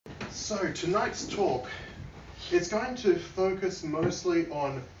So tonight's talk is going to focus mostly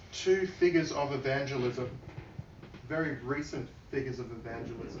on two figures of evangelism, very recent figures of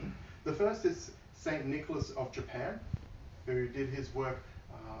evangelism. The first is Saint Nicholas of Japan, who did his work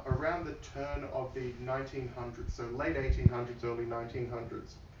around the turn of the 1900s, so late 1800s, early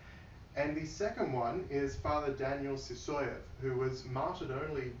 1900s. And the second one is Father Daniel Sysoev, who was martyred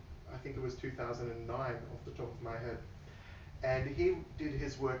only, I think it was 2009 off the top of my head. And he did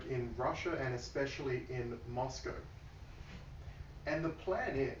his work in Russia and especially in Moscow. And the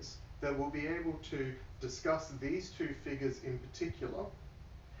plan is that we'll be able to discuss these two figures in particular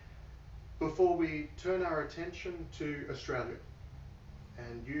before we turn our attention to Australia,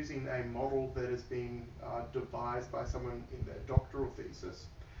 and using a model that has been devised by someone in their doctoral thesis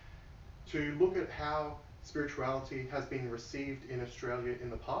to look at how spirituality has been received in Australia in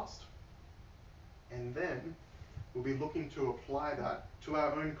the past, and then we'll be looking to apply that to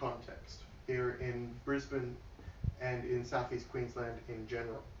our own context here in Brisbane and in Southeast Queensland in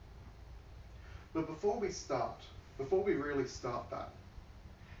general. But before we really start that,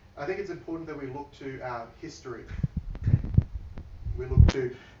 I think it's important that we look to our history. We look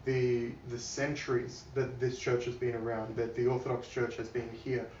to the centuries that this church has been around, that the Orthodox Church has been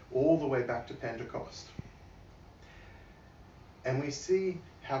here all the way back to Pentecost. And we see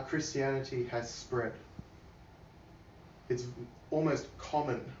how Christianity has spread. It's almost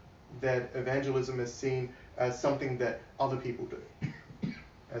common that evangelism is seen as something that other people do,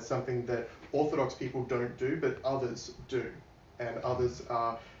 as something that Orthodox people don't do, but others do. And others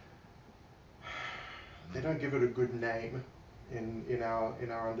they don't give it a good name in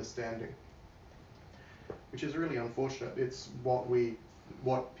our understanding, which is really unfortunate. It's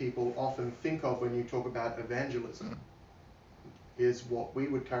what people often think of when you talk about evangelism, is what we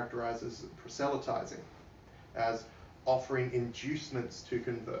would characterize as proselytizing, as offering inducements to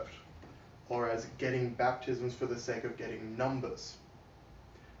convert, or as getting baptisms for the sake of getting numbers.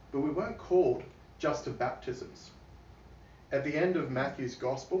 But we weren't called just to baptisms. At the end of Matthew's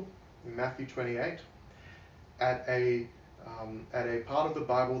Gospel, in Matthew 28, at a part of the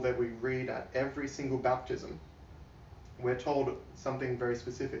Bible that we read at every single baptism, we're told something very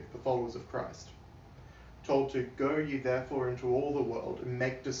specific, the followers of Christ. Told to go ye therefore into all the world and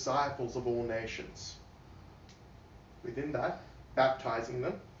make disciples of all nations. Within that, baptizing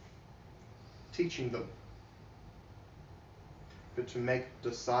them, teaching them. But to make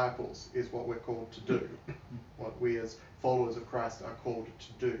disciples is what we're called to do, what we as followers of Christ are called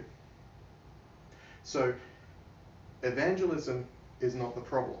to do. So, evangelism is not the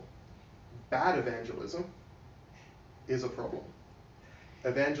problem. Bad evangelism is a problem.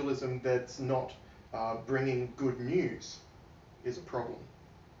 Evangelism that's not bringing good news is a problem.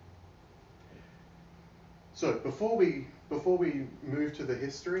 So before we move to the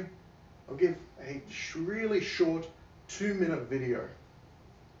history, I'll give a really short 2-minute video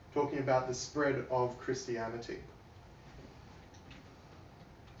talking about the spread of Christianity.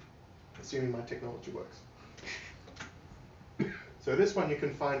 Assuming my technology works. So this one you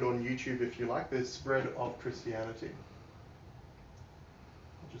can find on YouTube if you like, the spread of Christianity.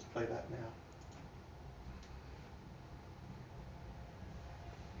 I'll just play that now.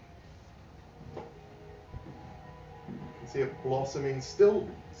 See it blossoming, still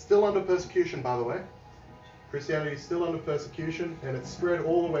under persecution, by the way. Christianity is still under persecution, and it's spread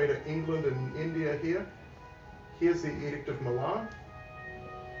all the way to England and India here. Here's the Edict of Milan,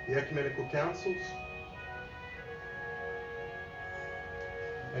 the ecumenical councils.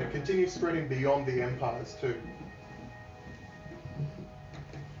 And it continues spreading beyond the empires too.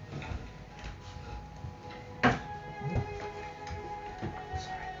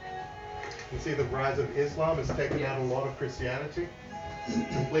 You see the rise of Islam has taken out a lot of Christianity,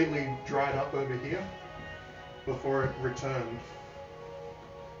 completely dried up over here before it returned.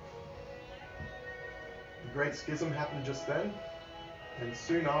 The Great Schism happened just then, and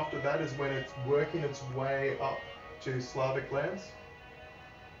soon after that is when it's working its way up to Slavic lands.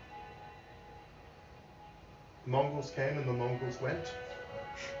 The Mongols came and the Mongols went.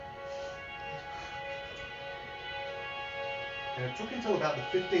 And it took until about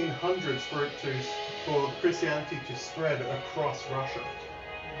the 1500s for Christianity to spread across Russia.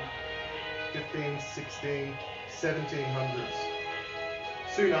 15, 16, 1700s.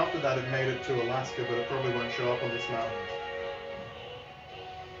 Soon after that it made it to Alaska, but it probably won't show up on this map.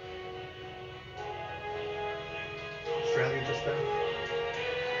 Australia just then.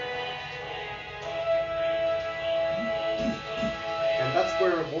 And that's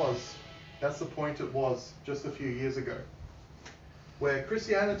where it was. That's the point it was just a few years ago. Where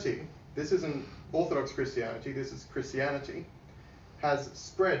Christianity, this isn't Orthodox Christianity, this is Christianity, has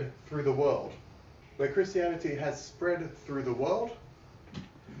spread through the world. Where Christianity has spread through the world.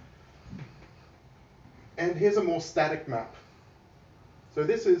 And here's a more static map. So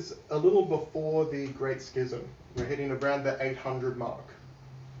this is a little before the Great Schism. We're hitting around the 800 mark.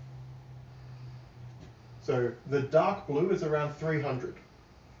 So the dark blue is around 300.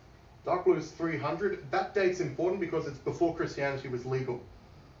 Dark blue is 300. That date's important because it's before Christianity was legal.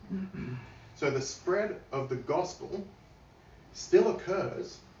 So the spread of the gospel still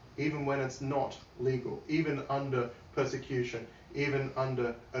occurs even when it's not legal, even under persecution, even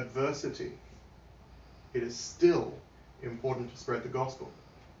under adversity. It is still important to spread the gospel.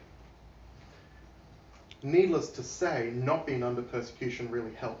 Needless to say, not being under persecution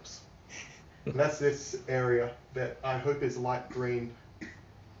really helps. And that's this area that I hope is light green.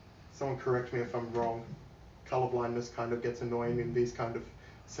 Someone correct me if I'm wrong. Colorblindness kind of gets annoying in these kind of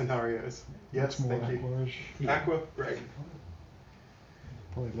scenarios. Yes, thank you. Aqua-ish. Aqua, great.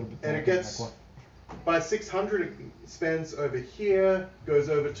 Probably a little bit. And it gets, by 600, it spans over here, goes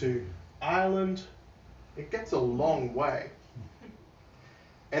over to Ireland. It gets a long way.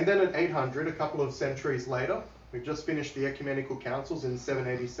 And then at 800, a couple of centuries later, we just finished the ecumenical councils in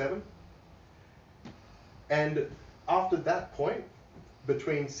 787. And after that point,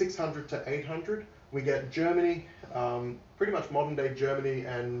 between 600 to 800, we get Germany, pretty much modern day Germany,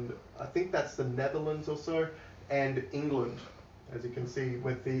 and I think that's the Netherlands or so, and England. As you can see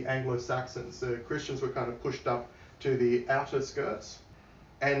with the Anglo-Saxons, the Christians were kind of pushed up to the outer skirts.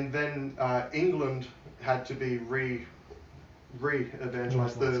 And then England had to be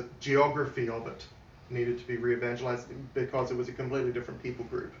re-evangelized. The geography of it needed to be re-evangelized because it was a completely different people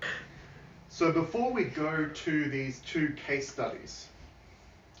group. So before we go to these two case studies,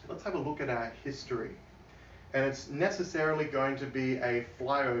 let's have a look at our history. And it's necessarily going to be a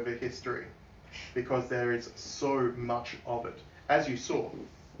flyover history because there is so much of it, as you saw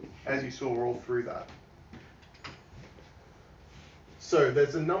all through that. So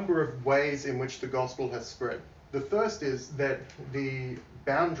there's a number of ways in which the gospel has spread. The first is that the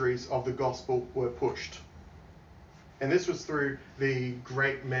boundaries of the gospel were pushed. And this was through the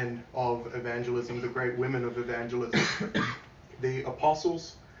great men of evangelism, the great women of evangelism. The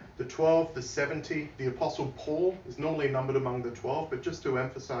apostles, the 12, the 70, the apostle Paul is normally numbered among the 12, but just to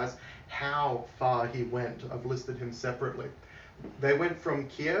emphasize how far he went, I've listed him separately. They went from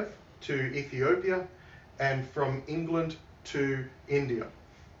Kiev to Ethiopia and from England to India.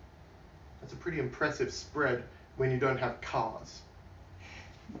 That's a pretty impressive spread when you don't have cars.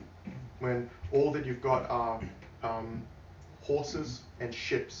 When all that you've got are horses and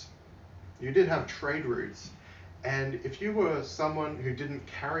ships. You did have trade routes, and if you were someone who didn't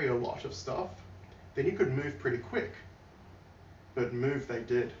carry a lot of stuff, then you could move pretty quick. But move they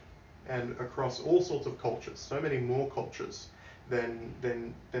did, and across all sorts of cultures, so many more cultures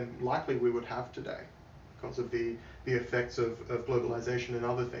than likely we would have today, because of the effects of globalization and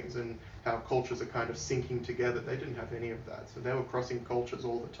other things, and how cultures are kind of syncing together. They didn't have any of that, so they were crossing cultures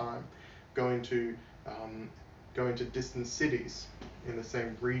all the time, going to distant cities in the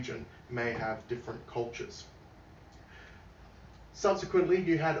same region may have different cultures. Subsequently,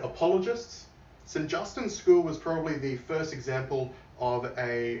 you had apologists. St. Justin's school was probably the first example of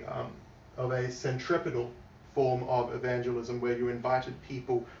a centripetal form of evangelism where you invited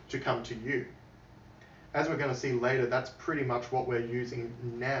people to come to you. As we're going to see later, that's pretty much what we're using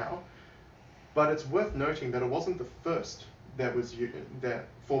now. But it's worth noting that it wasn't the first that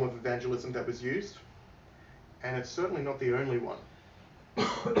form of evangelism that was used, and it's certainly not the only one.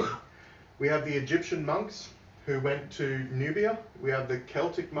 We have the Egyptian monks who went to Nubia. We have the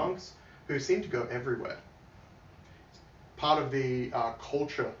Celtic monks who seem to go everywhere. It's part of the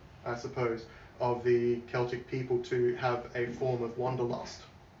culture, I suppose, of the Celtic people to have a form of wanderlust.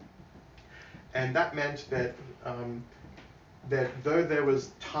 And that meant that that though there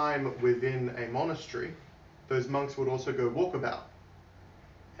was time within a monastery, those monks would also go walkabout.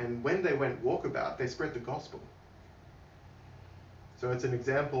 And when they went walkabout, they spread the gospel. So it's an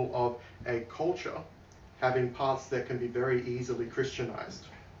example of a culture having parts that can be very easily Christianized.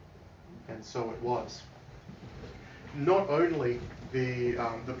 And so it was. Not only the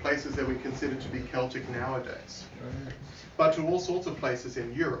places that we consider to be Celtic nowadays, but to all sorts of places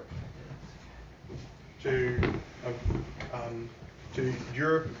in Europe. To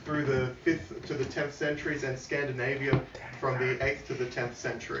Europe through the 5th to the 10th centuries, and Scandinavia from the 8th to the 10th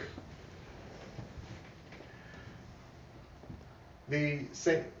century.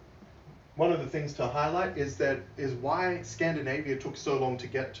 One of the things to highlight is why Scandinavia took so long to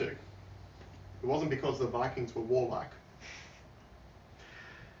get to. It wasn't because the Vikings were warlike.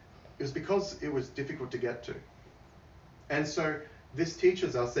 It was because it was difficult to get to. And so This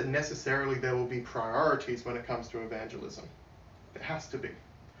teaches us that necessarily there will be priorities when it comes to evangelism. There has to be.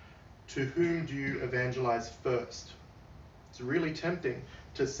 To whom do you evangelize first? It's really tempting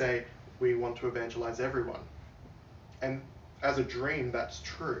to say we want to evangelize everyone. And as a dream, that's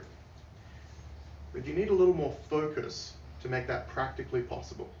true. But you need a little more focus to make that practically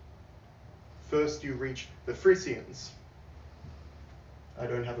possible. First you reach the Frisians. I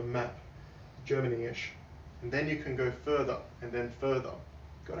don't have a map. Germany-ish. And then you can go further, and then further.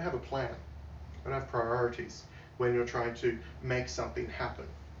 You've got to have a plan. You've got to have priorities when you're trying to make something happen.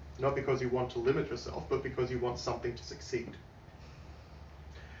 Not because you want to limit yourself, but because you want something to succeed.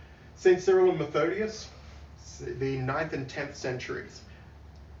 St. Cyril and Methodius, the 9th and 10th centuries,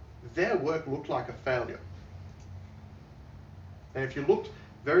 their work looked like a failure. And if you looked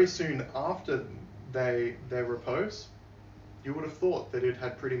very soon after their repose, you would have thought that it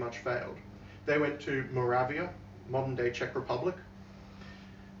had pretty much failed. They went to Moravia, modern-day Czech Republic.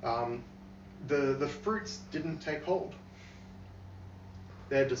 The fruits didn't take hold.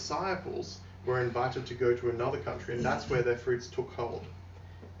 Their disciples were invited to go to another country, and that's where their fruits took hold.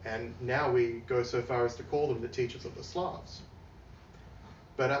 And now we go so far as to call them the teachers of the Slavs.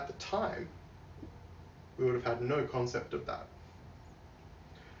 But at the time, we would have had no concept of that.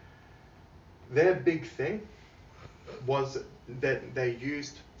 Their big thing was that they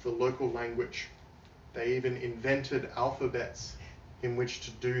used the local language. They even invented alphabets in which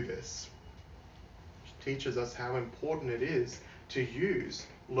to do this, which teaches us how important it is to use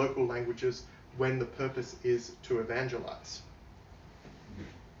local languages when the purpose is to evangelize.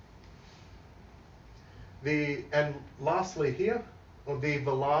 And lastly here, the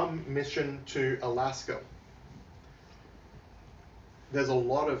Valam mission to Alaska. There's a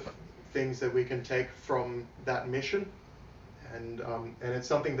lot of things that we can take from that mission, and it's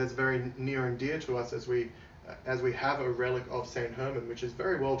something that's very near and dear to us as we have a relic of St. Herman, which is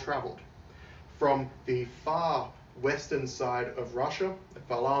very well traveled. From the far western side of Russia, the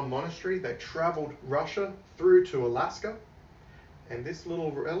Valam monastery, they traveled Russia through to Alaska, and this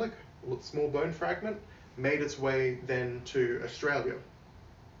little relic, small bone fragment, made its way then to Australia.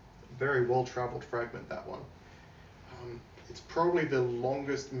 Very well traveled fragment, that one. It's probably the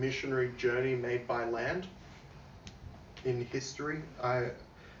longest missionary journey made by land in history,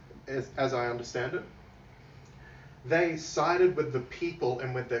 as I understand it. They sided with the people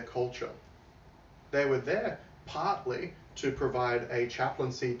and with their culture. They were there partly to provide a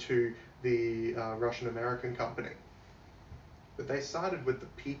chaplaincy to the Russian-American company. But they sided with the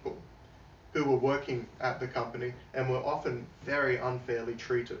people who were working at the company and were often very unfairly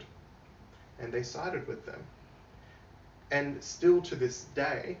treated. And they sided with them. And still to this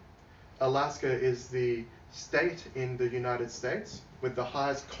day, Alaska is the state in the United States with the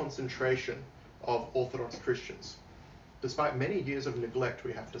highest concentration of Orthodox Christians, despite many years of neglect,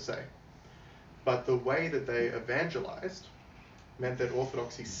 we have to say. But the way that they evangelized meant that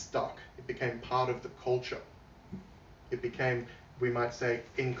Orthodoxy stuck. It became part of the culture. It became, we might say,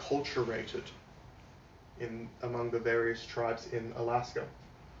 enculturated among the various tribes in Alaska.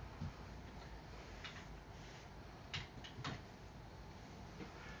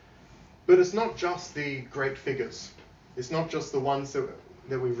 But it's not just the great figures. It's not just the ones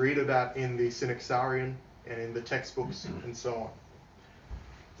that we read about in the Synaxarion and in the textbooks and so on.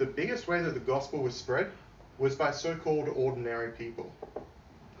 The biggest way that the gospel was spread was by so-called ordinary people.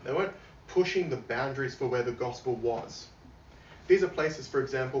 They weren't pushing the boundaries for where the gospel was. These are places, for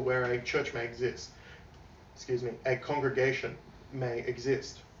example, where a church may exist. A congregation may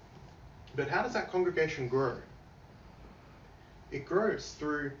exist. But how does that congregation grow? It grows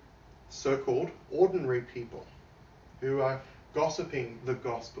through so-called ordinary people who are gossiping the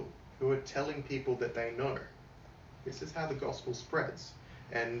gospel, who are telling people that they know. This is how the gospel spreads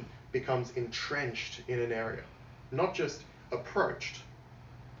and becomes entrenched in an area. Not just approached,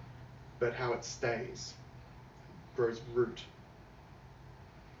 but how it stays, grows root.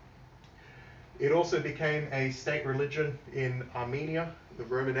 It also became a state religion in Armenia, the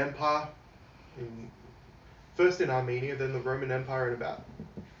Roman Empire, first in Armenia, then the Roman Empire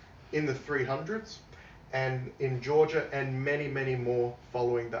in the 300s, and in Georgia, and many, many more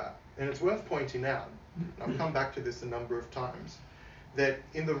following that. And it's worth pointing out, I've come back to this a number of times, that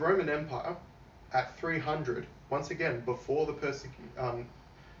in the Roman Empire, at 300, once again, before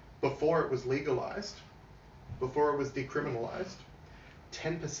it was legalized, before it was decriminalized,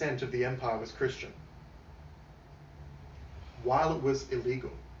 10% of the empire was Christian, while it was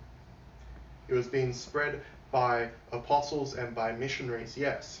illegal. It was being spread by apostles and by missionaries,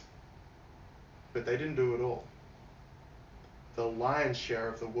 yes, but they didn't do it all. The lion's share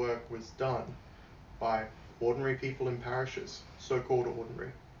of the work was done by ordinary people in parishes, so-called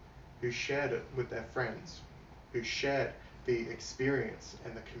ordinary, who shared it with their friends, who shared the experience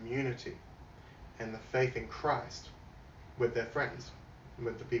and the community and the faith in Christ with their friends and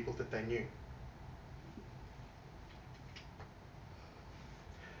with the people that they knew.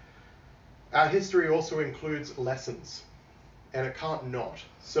 Our history also includes lessons, and it can't not.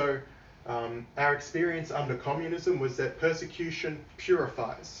 So our experience under communism was that persecution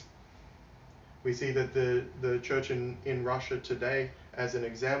purifies. We see that the church in Russia today, as an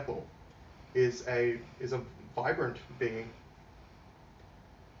example, is a vibrant being.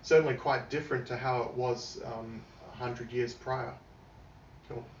 Certainly quite different to how it was 100 years prior,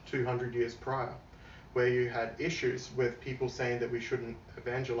 or 200 years prior, where you had issues with people saying that we shouldn't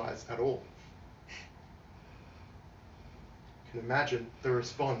evangelize at all. You can imagine the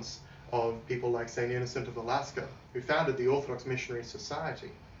response of people like St. Innocent of Alaska, who founded the Orthodox Missionary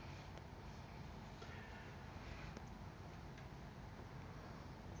Society.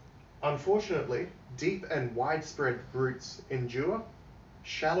 Unfortunately, deep and widespread roots endure,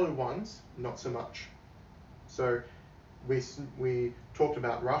 shallow ones not so much. So we talked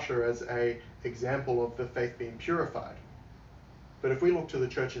about Russia as an example of the faith being purified. But if we look to the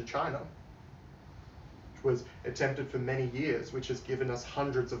church in China, which was attempted for many years, which has given us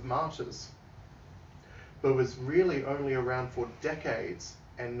hundreds of martyrs, but was really only around for decades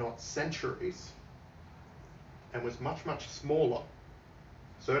and not centuries, and was much, much smaller,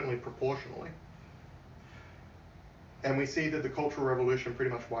 certainly proportionally. And we see that the Cultural Revolution pretty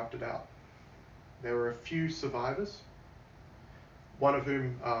much wiped it out. There were a few survivors, one of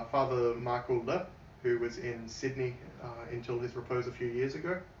whom, Father Michael Le, who was in Sydney until his repose a few years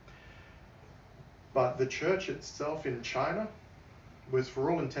ago. But the church itself in China was,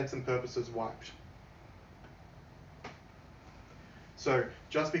 for all intents and purposes, wiped. So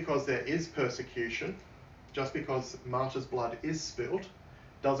just because there is persecution, just because martyrs' blood is spilled,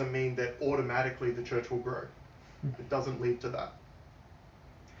 doesn't mean that automatically the church will grow. It doesn't lead to that.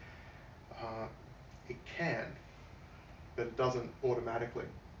 It can, but it doesn't automatically.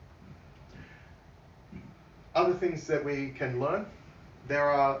 Other things that we can learn: there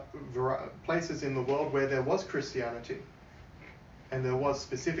are places in the world where there was Christianity, and there was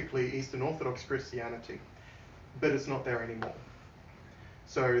specifically Eastern Orthodox Christianity, but it's not there anymore.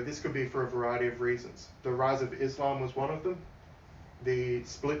 So this could be for a variety of reasons. The rise of Islam was one of them. The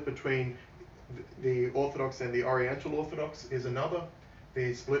split between the Orthodox and the Oriental Orthodox is another.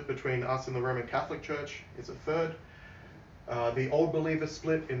 The split between us and the Roman Catholic Church is a third. The Old Believer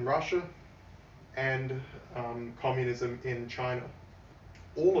split in Russia, and communism in China.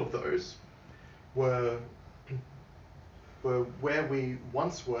 All of those were where we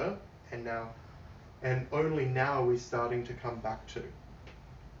once were, and only now are we starting to come back to.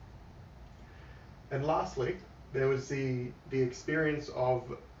 And lastly, there was the experience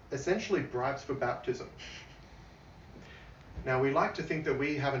of essentially bribes for baptism. Now, we like to think that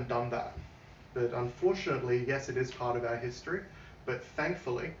we haven't done that, but unfortunately, yes, it is part of our history, but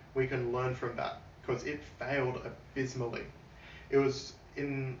thankfully, we can learn from that, because it failed abysmally. It was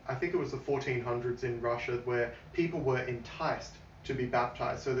I think it was the 1400s in Russia, where people were enticed to be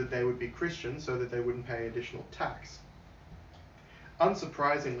baptized so that they would be Christians, so that they wouldn't pay additional tax.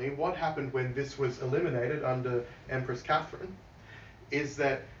 Unsurprisingly, what happened when this was eliminated under Empress Catherine is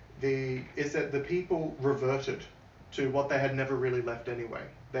that the people reverted to what they had never really left anyway.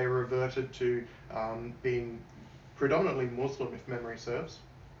 They reverted to being predominantly Muslim, if memory serves.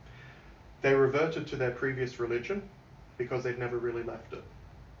 They reverted to their previous religion because they'd never really left it.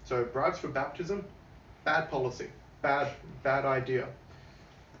 So bribes for baptism, bad policy, bad idea.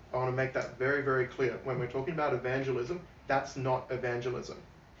 I want to make that very, very clear. When we're talking about evangelism, that's not evangelism.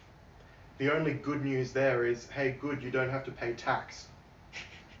 The only good news there is, hey, good, you don't have to pay tax.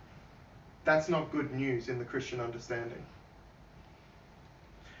 That's not good news in the Christian understanding.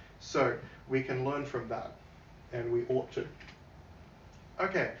 So we can learn from that, and we ought to.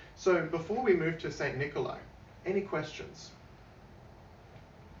 Okay, so before we move to St. Nikolai, any questions?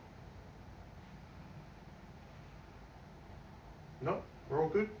 No? We're all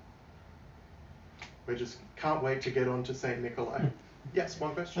good? We just can't wait to get on to St. Nikolai. Yes,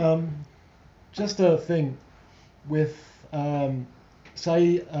 one question? Just a thing with,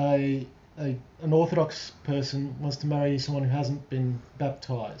 say, an Orthodox person wants to marry someone who hasn't been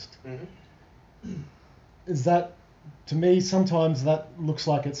baptized. Mm-hmm. Is that, to me, sometimes that looks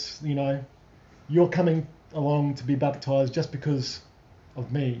like it's, you're coming along to be baptized just because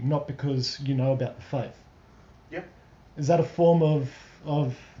of me, not because you know about the faith. Yep. Is that a form of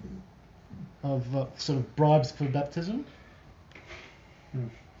sort of bribes for baptism?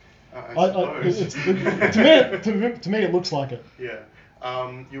 suppose. To me, it looks like it. Yeah.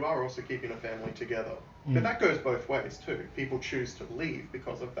 You are also keeping a family together. Mm. But that goes both ways too. People choose to leave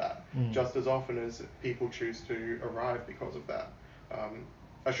because of that, just as often as people choose to arrive because of that.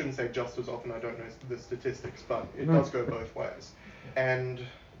 I shouldn't say just as often, I don't know the statistics, but it does go both ways. And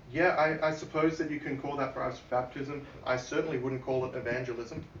yeah, I suppose that you can call that perhaps baptism. I certainly wouldn't call it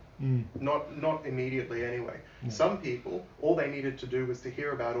evangelism. Not immediately anyway. Some people, all they needed to do was to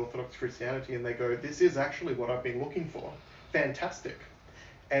hear about Orthodox Christianity and they go, this is actually what I've been looking for. Fantastic.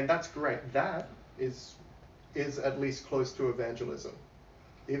 And that's great. That is at least close to evangelism,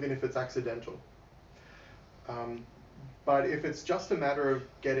 even if it's accidental. But if it's just a matter of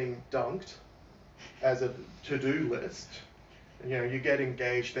getting dunked as a to-do list, you know, you get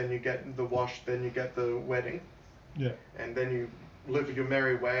engaged, then you get the wash, then you get the wedding, and then you live your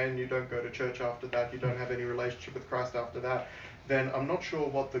merry way and you don't go to church after that, you don't have any relationship with Christ after that, then I'm not sure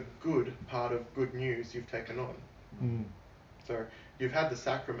what the good part of good news you've taken on. So you've had the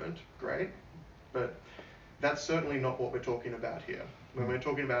sacrament, great, but that's certainly not what we're talking about here. When we're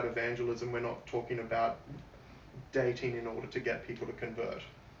talking about evangelism, we're not talking about dating in order to get people to convert.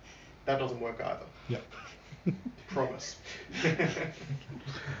 That doesn't work either. Yeah. Promise.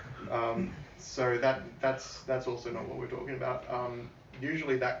 So that's also not what we're talking about.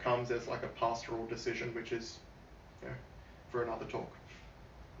 Usually that comes as like a pastoral decision, which is, you know, for another talk.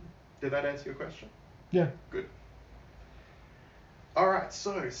 Did that answer your question? Yeah. Good. All right,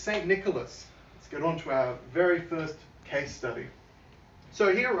 so St. Nicholas. Let's get on to our very first case study.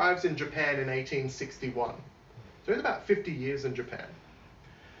 So he arrives in Japan in 1861. So he's about 50 years in Japan.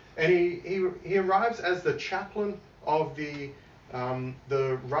 And he arrives as the chaplain of the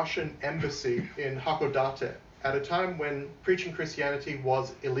Russian embassy in Hakodate at a time when preaching Christianity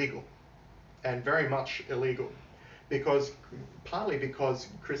was illegal, and very much illegal, partly because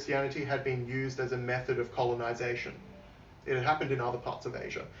Christianity had been used as a method of colonization. It had happened in other parts of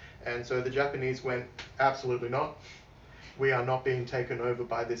Asia. And so the Japanese went, absolutely not. We are not being taken over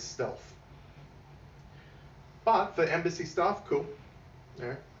by this stealth. But for embassy staff, cool.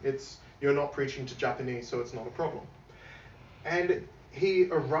 You know, you're not preaching to Japanese, so it's not a problem. And he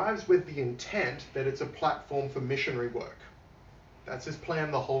arrives with the intent that it's a platform for missionary work. That's his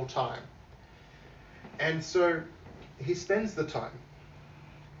plan the whole time. And so he spends the time.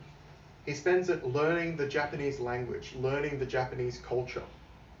 He spends it learning the Japanese language, learning the Japanese culture.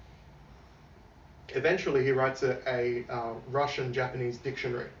 Eventually, he writes a Russian-Japanese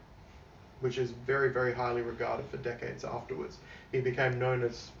dictionary, which is very, very highly regarded for decades afterwards. He became known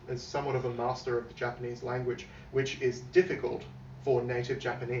as somewhat of a master of the Japanese language, which is difficult for native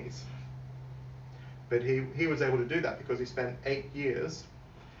Japanese. But he was able to do that because he spent 8 years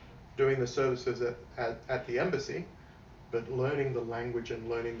doing the services at the embassy, but learning the language and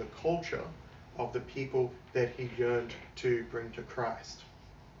learning the culture of the people that he yearned to bring to Christ.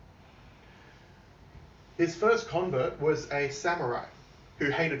 His first convert was a samurai who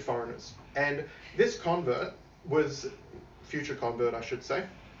hated foreigners. And this convert was, future convert I should say,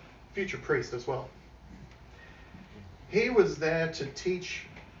 future priest as well. He was there to teach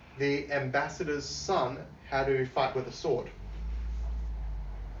the ambassador's son how to fight with a sword.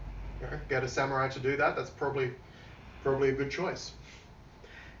 You know, get a samurai to do that, that's probably a good choice.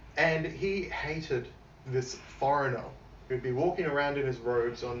 And he hated this foreigner who'd be walking around in his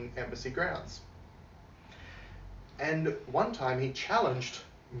robes on embassy grounds. And one time he challenged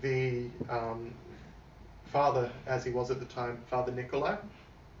the father, as he was at the time, Father Nikolai,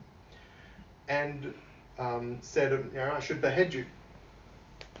 and said, you know, I should behead you.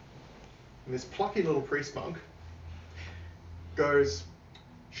 And this plucky little priest monk goes,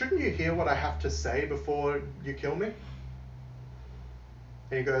 shouldn't you hear what I have to say before you kill me?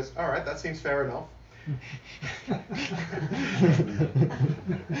 And he goes, all right, that seems fair enough.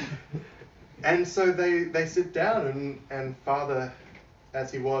 And so they sit down and Father,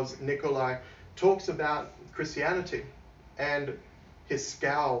 as he was, Nikolai, talks about Christianity, and his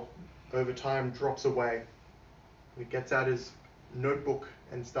scowl over time drops away. He gets out his notebook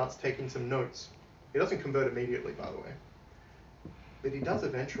and starts taking some notes. He doesn't convert immediately, by the way, but he does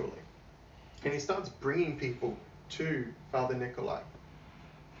eventually. And he starts bringing people to Father Nikolai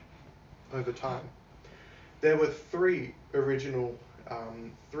over time. There were three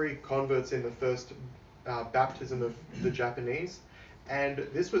converts in the first baptism of the Japanese, and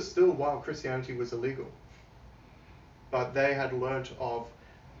this was still while Christianity was illegal. But they had learnt of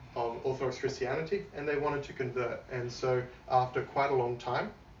Orthodox Christianity and they wanted to convert, and so after quite a long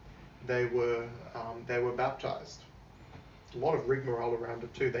time, they were baptized. A lot of rigmarole around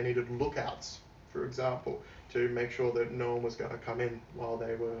it too. They needed lookouts for example, to make sure that no one was going to come in while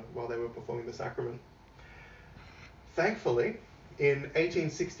they were performing the sacrament. Thankfully, in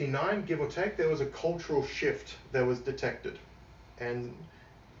 1869, give or take, there was a cultural shift that was detected, and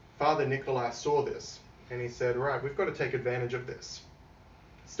Father Nikolai saw this, and he said, right, we've got to take advantage of this.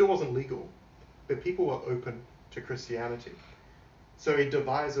 Still wasn't legal, but people were open to Christianity. So he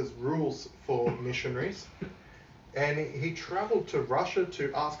devises rules for missionaries, and he traveled to Russia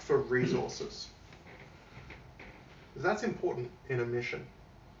to ask for resources. That's important in a mission.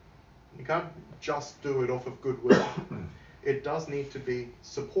 You can't just do it off of goodwill. It does need to be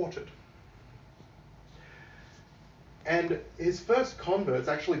supported. And his first converts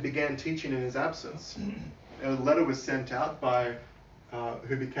actually began teaching in his absence. A letter was sent out by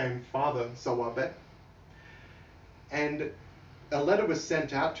who became Father Sysoev, and a letter was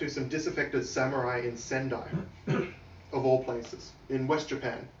sent out to some disaffected samurai in Sendai, of all places, in West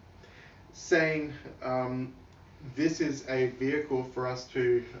Japan, saying this is a vehicle for us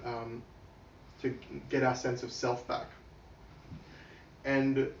to get our sense of self back.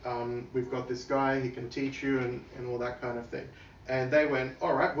 And we've got this guy, he can teach you and all that kind of thing. And they went,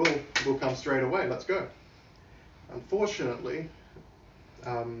 all right, we'll come straight away, let's go. Unfortunately,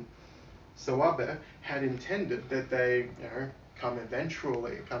 Sysoev had intended that they come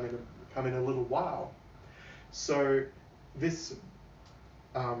eventually, come in a little while. So this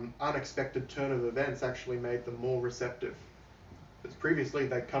unexpected turn of events actually made them more receptive. Because previously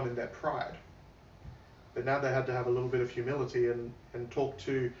they'd come in their pride. But now they had to have a little bit of humility and talk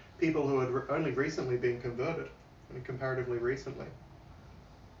to people who had only recently been converted, comparatively recently.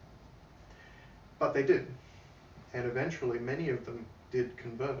 But they did. And eventually many of them did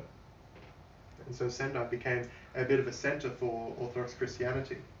convert. And so Sendai became a bit of a center for Orthodox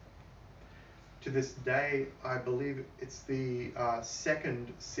Christianity. To this day, I believe it's the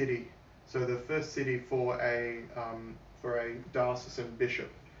second city. So the first city for a diocesan bishop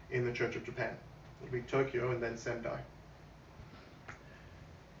in the Church of Japan. It'll be Tokyo and then Sendai.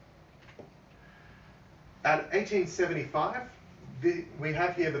 At 1875, we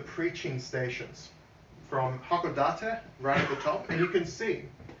have here the preaching stations from Hakodate right at the top, and you can see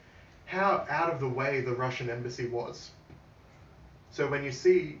how out of the way the Russian embassy was. So when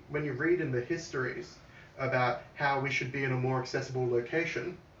you read in the histories about how we should be in a more accessible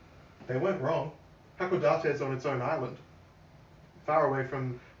location, they weren't wrong. Hakodate is on its own island, far away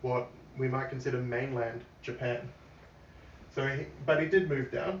from what we might consider mainland Japan. But he did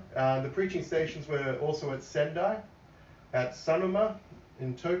move down. The preaching stations were also at Sendai, at Sanuma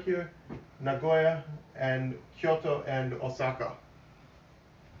in Tokyo, Nagoya, and Kyoto and Osaka.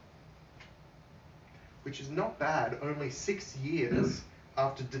 Which is not bad, only 6 years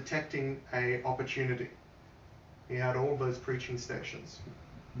after detecting an opportunity. He had all those preaching stations.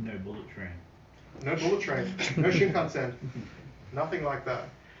 No bullet train. No bullet train, no Shinkansen, nothing like that.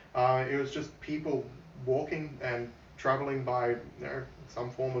 It was just people walking and traveling by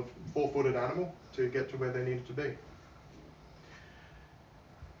some form of four-footed animal to get to where they needed to be.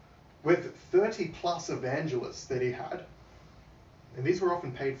 With 30 plus evangelists that he had, and these were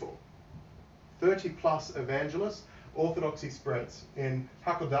often paid for, 30 plus evangelists, orthodoxy spreads. In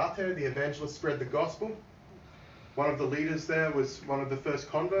Hakodate, the evangelists spread the gospel. One of the leaders there was one of the first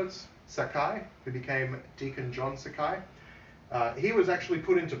converts, Sakai, who became Deacon John Sakai. He was actually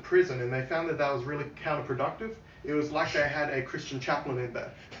put into prison, and they found that was really counterproductive. It was like they had a Christian chaplain in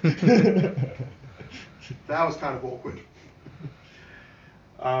there. That was kind of awkward.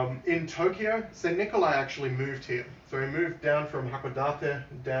 In Tokyo, St. Nikolai actually moved here. So he moved down from Hakodate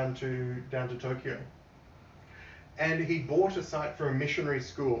down to Tokyo. And he bought a site for a missionary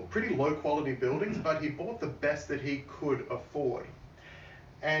school. Pretty low quality buildings, but he bought the best that he could afford.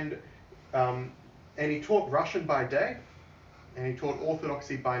 And he taught Russian by day, and he taught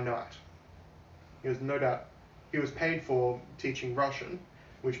Orthodoxy by night. He was paid for teaching Russian,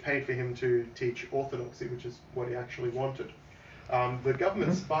 which paid for him to teach Orthodoxy, which is what he actually wanted. The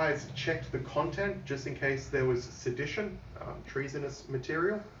government spies checked the content just in case there was sedition, treasonous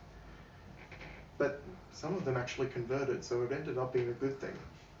material. But some of them actually converted, so it ended up being a good thing.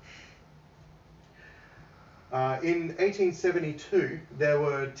 In 1872, there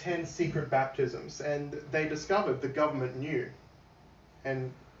were 10 secret baptisms, and they discovered the government knew.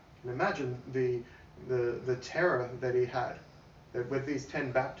 And imagine the terror that he had, that with these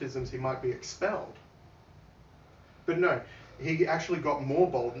 10 baptisms he might be expelled. But no, he actually got more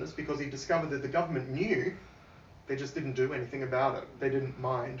boldness because he discovered that the government knew, they just didn't do anything about it. They didn't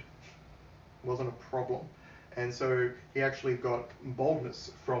mind. It wasn't a problem. And so he actually got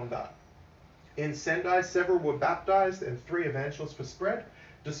boldness from that. In Sendai, several were baptized and 3 evangelists were spread,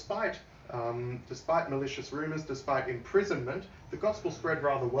 despite Despite malicious rumors, despite imprisonment, the gospel spread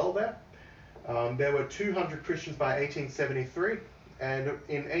rather well there. There were 200 Christians by 1873, and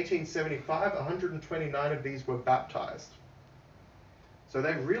in 1875, 129 of these were baptized. So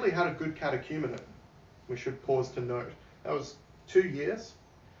they really had a good catechumenate, we should pause to note. That was 2 years.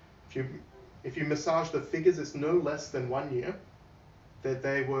 If you massage the figures, it's no less than 1 year that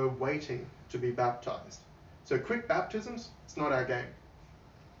they were waiting to be baptized. So quick baptisms, it's not our game.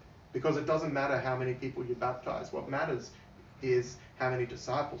 Because it doesn't matter how many people you baptize. What matters is how many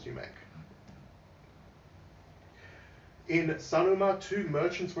disciples you make. In Sanuma, 2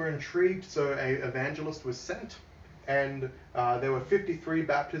 merchants were intrigued, so an evangelist was sent. And there were 53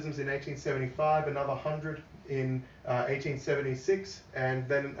 baptisms in 1875, another 100 in 1876, and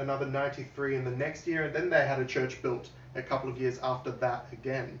then another 93 in the next year. And then they had a church built a couple of years after that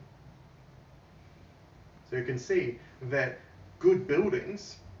again. So you can see that good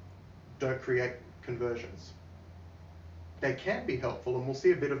buildings don't create conversions. They can be helpful, and we'll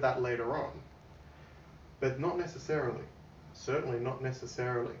see a bit of that later on, but not necessarily. Certainly not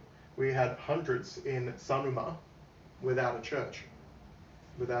necessarily. We had hundreds in Sanuma without a church,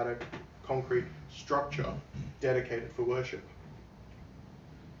 without a concrete structure dedicated for worship.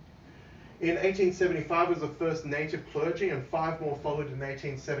 In 1875 was the first native clergy, and 5 more followed in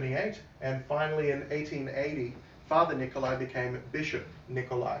 1878, and finally in 1880, Father Nikolai became Bishop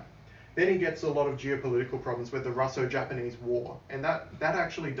Nikolai. Then he gets a lot of geopolitical problems with the Russo-Japanese War, and that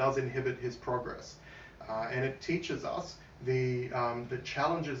actually does inhibit his progress. And it teaches us the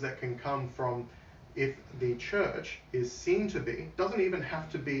challenges that can come from if the church is seen to be, doesn't even have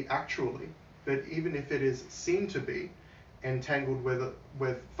to be actually, but even if it is seen to be entangled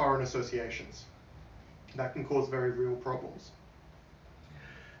with foreign associations. That can cause very real problems.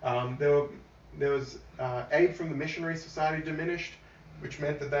 There was aid from the Missionary Society diminished, which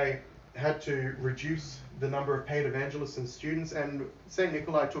meant that they had to reduce the number of paid evangelists and students, and St.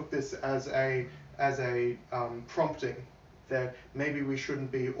 Nikolai took this as a prompting that maybe we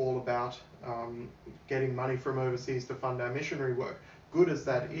shouldn't be all about getting money from overseas to fund our missionary work. Good as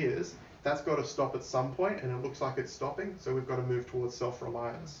that is, that's got to stop at some point, and it looks like it's stopping, so we've got to move towards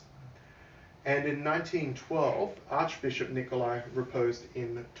self-reliance. And in 1912, Archbishop Nikolai reposed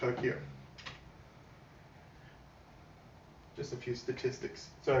in Tokyo. Just a few statistics.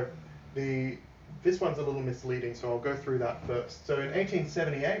 So this one's a little misleading, so I'll go through that first. So in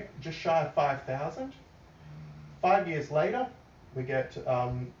 1878, just shy of 5,000. 5 years later, we get,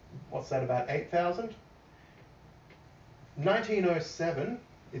 what's that, about 8,000. 1907,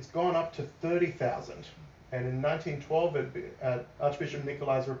 it's gone up to 30,000. And in 1912, at Archbishop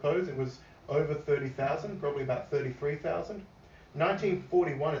Nikolai's repose, it was over 30,000, probably about 33,000.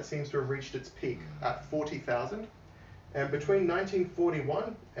 1941, it seems to have reached its peak at 40,000. And between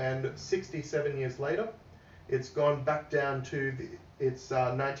 1941 and 67 years later, it's gone back down to its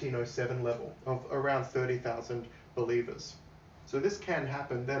 1907 level of around 30,000 believers. So this can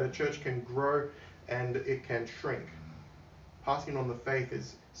happen, that a church can grow and it can shrink. Passing on the faith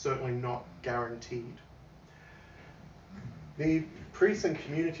is certainly not guaranteed. The priests and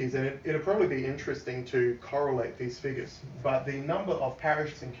communities, and it'll probably be interesting to correlate these figures, but the number of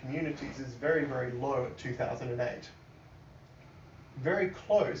parishes and communities is very, very low at 2008. Very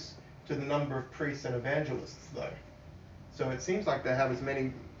close to the number of priests and evangelists, though. So it seems like they have as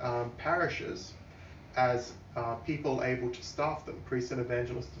many parishes as people able to staff them, priests and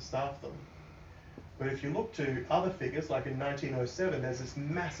evangelists to staff them. But if you look to other figures, like in 1907, there's this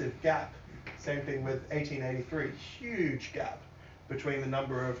massive gap. Same thing with 1883, huge gap between the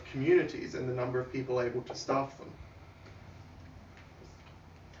number of communities and the number of people able to staff them.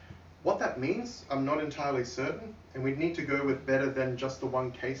 What that means, I'm not entirely certain, and we'd need to go with better than just the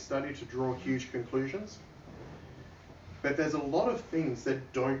one case study to draw huge conclusions. But there's a lot of things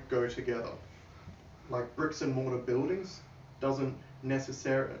that don't go together. Like bricks and mortar buildings doesn't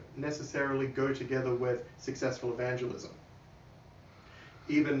necessarily go together with successful evangelism.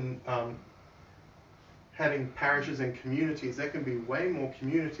 Even having parishes and communities, there can be way more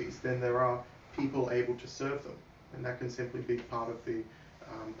communities than there are people able to serve them. And that can simply be part of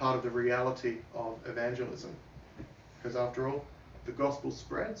the reality of evangelism. Because after all, the gospel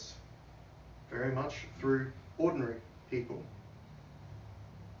spreads very much through ordinary people,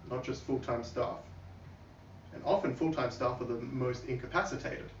 not just full-time staff. And often full-time staff are the most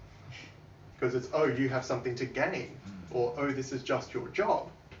incapacitated, because it's, oh, you have something to gain, or, oh, this is just your job.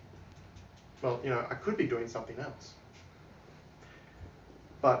 Well, I could be doing something else.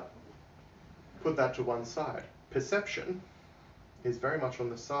 But put that to one side. Perception is very much on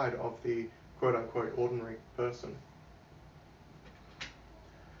the side of the quote-unquote ordinary person.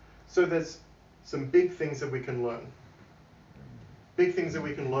 So there's some big things that we can learn. Big things that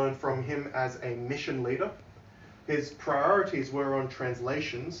we can learn from him as a mission leader. His priorities were on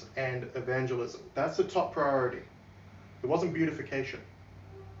translations and evangelism. That's the top priority. It wasn't beautification.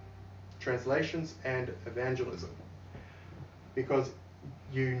 Translations and evangelism. Because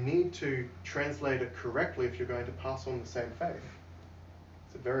you need to translate it correctly if you're going to pass on the same faith.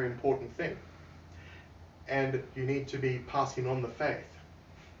 It's a very important thing. And you need to be passing on the faith.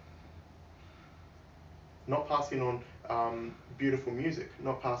 Not passing on beautiful music,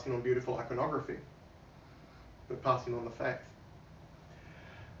 not passing on beautiful iconography, but passing on the faith.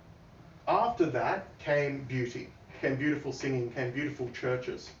 After that came beauty, came beautiful singing, came beautiful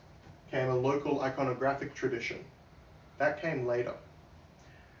churches, came a local iconographic tradition. That came later.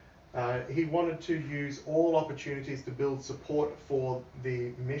 He wanted to use all opportunities to build support for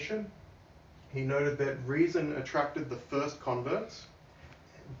the mission. He noted that reason attracted the first converts.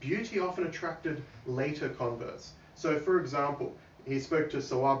 Beauty often attracted later converts. So, for example, he spoke to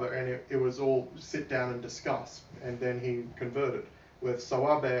Sysoev and it was all sit down and discuss, and then he converted. With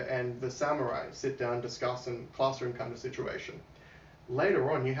Sysoev and the samurai, sit down, discuss, and classroom kind of situation.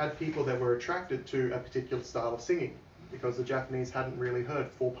 Later on, you had people that were attracted to a particular style of singing because the Japanese hadn't really heard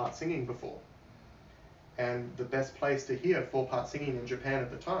four-part singing before. And the best place to hear four-part singing in Japan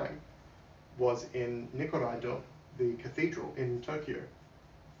at the time was in Nikolai, the cathedral in Tokyo.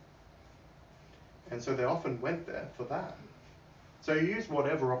 And so they often went there for that. So you use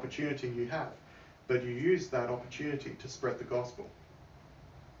whatever opportunity you have, but you use that opportunity to spread the gospel.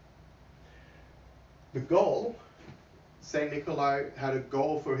 The goal, St. Nikolai had a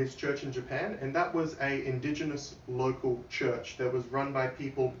goal for his church in Japan, and that was an indigenous local church that was run by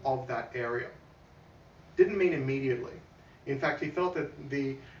people of that area. Didn't mean immediately. In fact, he felt that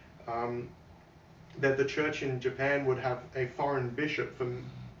the church in Japan would have a foreign bishop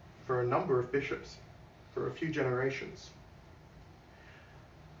for a number of bishops, for a few generations.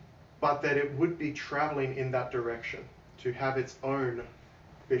 But that it would be traveling in that direction, to have its own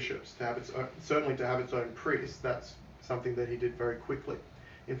bishops, to have its own, certainly to have its own priests. That's something that he did very quickly.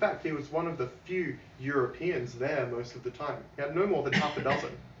 In fact, he was one of the few Europeans there most of the time. He had no more than half a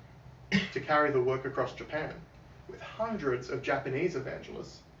dozen to carry the work across Japan. With hundreds of Japanese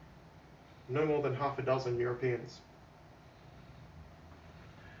evangelists, no more than half a dozen Europeans.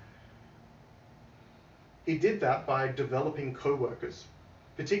 He did that by developing co-workers,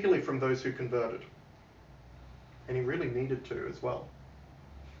 particularly from those who converted. And he really needed to as well.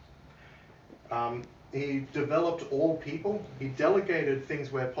 He developed all people. He delegated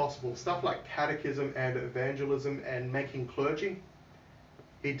things where possible, stuff like catechism and evangelism and making clergy.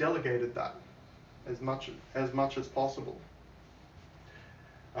 He delegated that as much as possible.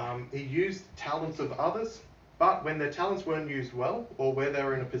 He used talents of others, but when their talents weren't used well, or where they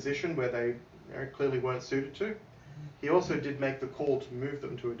were in a position where they clearly weren't suited to, he also did make the call to move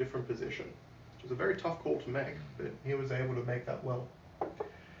them to a different position, which was a very tough call to make, but he was able to make that well.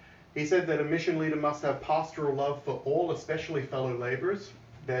 He said that a mission leader must have pastoral love for all, especially fellow laborers,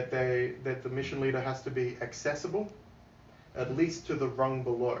 that the mission leader has to be accessible, at least to the rung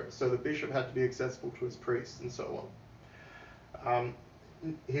below. So the bishop had to be accessible to his priests and so on.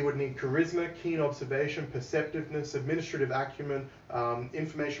 He would need charisma, keen observation, perceptiveness, administrative acumen,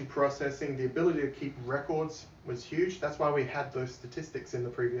 information processing. The ability to keep records was huge. That's why we had those statistics in the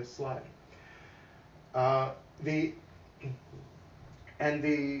previous slide. The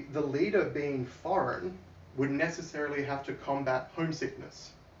leader being foreign would necessarily have to combat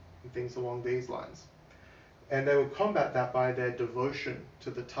homesickness and things along these lines. And they would combat that by their devotion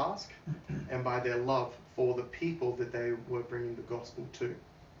to the task and by their love for the people that they were bringing the gospel to.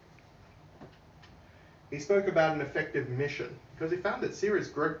 He spoke about an effective mission because he found that serious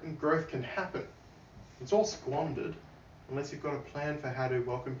growth can happen. It's all squandered unless you've got a plan for how to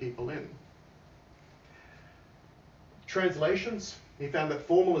welcome people in. Translations, he found that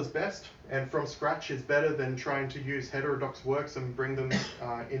formal is best and from scratch is better than trying to use heterodox works and bring them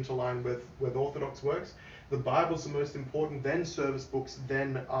into line with Orthodox works. The Bible's the most important, then service books,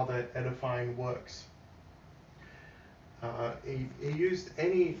 then other edifying works. He used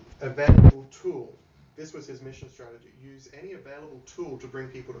any available tool. This was his mission strategy. Use any available tool to bring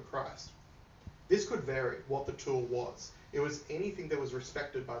people to Christ. This could vary what the tool was. It was anything that was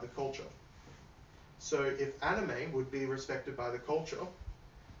respected by the culture. So if anime would be respected by the culture,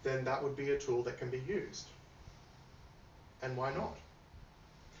 then that would be a tool that can be used. And why not?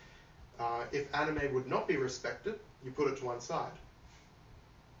 If anime would not be respected, you put it to one side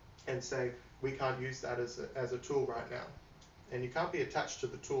and say, we can't use that as a tool right now. And you can't be attached to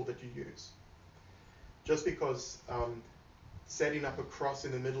the tool that you use. Just because setting up a cross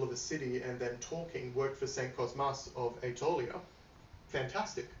in the middle of a city and then talking worked for St. Cosmas of Aetolia,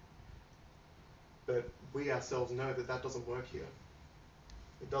 fantastic. But we ourselves know that that doesn't work here.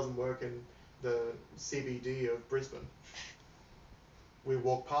 It doesn't work in the CBD of Brisbane. We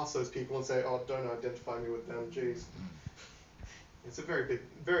walk past those people and say, oh, don't identify me with them, geez. It's a very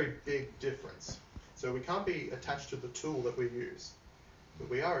big difference. So we can't be attached to the tool that we use, but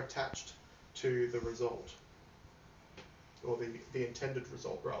we are attached to the result, or the intended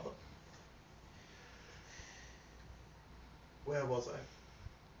result, rather. Where was I?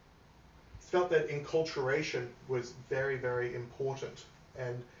 Felt that enculturation was very, very important,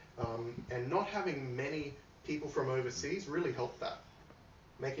 and not having many people from overseas really helped that.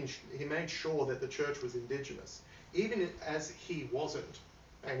 He made sure that the church was indigenous, even as he wasn't,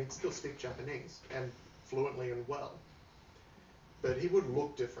 and he'd still speak Japanese and fluently and well, but he would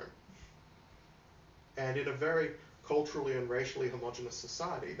look different. And in a very culturally and racially homogenous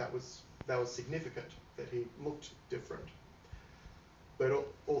society, that was significant, that he looked different. But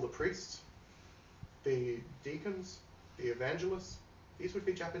all the priests, the deacons, the evangelists, these would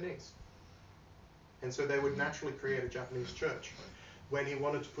be Japanese. And so they would naturally create a Japanese church. When he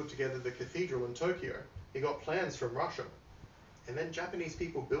wanted to put together the cathedral in Tokyo, he got plans from Russia. And then Japanese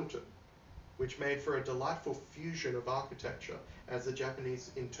people built it, which made for a delightful fusion of architecture as the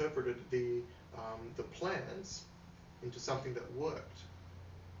Japanese interpreted the plans into something that worked.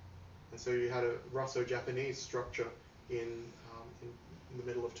 And so you had a Russo-Japanese structure in the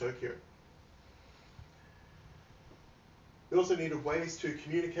middle of Tokyo. They also needed ways to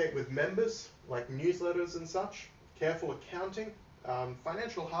communicate with members, like newsletters and such, careful accounting.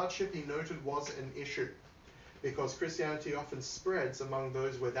 Financial hardship, he noted, was an issue because Christianity often spreads among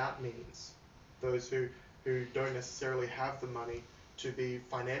those without means, those who don't necessarily have the money to be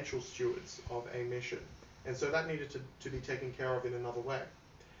financial stewards of a mission. And so that needed to be taken care of in another way.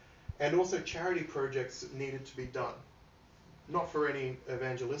 And also charity projects needed to be done, not for any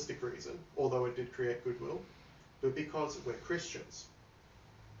evangelistic reason, although it did create goodwill, but because we're Christians.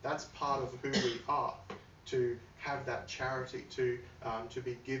 That's part of who we are, to have that charity, to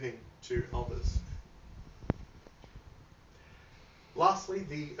be giving to others. Lastly,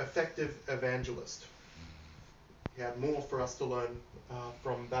 the effective evangelist. He had more for us to learn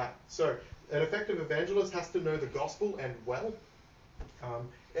from that. So, an effective evangelist has to know the gospel and well.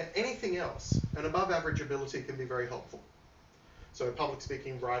 Anything else, an above average ability can be very helpful. So public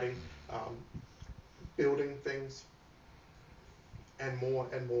speaking, writing, building things, and more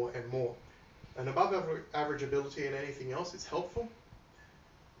and more and more. An above average ability in anything else is helpful.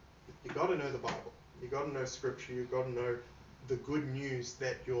 You've got to know the Bible. You've got to know Scripture. You've got to know the good news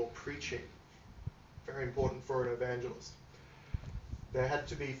that you're preaching. Very important for an evangelist. They had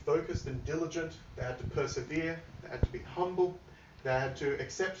to be focused and diligent. They had to persevere. They had to be humble. They had to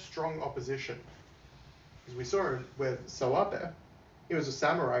accept strong opposition. As we saw with Sysoev, he was a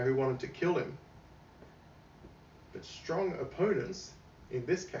samurai who wanted to kill him. But strong opponents, in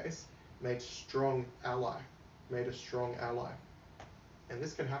this case, made a strong ally. And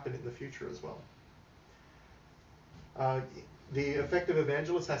this can happen in the future as well. The effective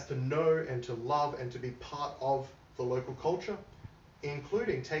evangelist has to know and to love and to be part of the local culture,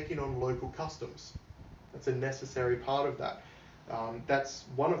 including taking on local customs. That's a necessary part of that. That's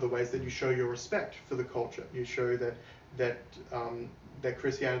one of the ways that you show your respect for the culture. You show that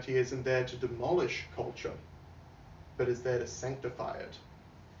Christianity isn't there to demolish culture, but is there to sanctify it,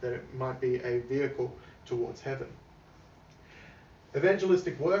 that it might be a vehicle towards heaven.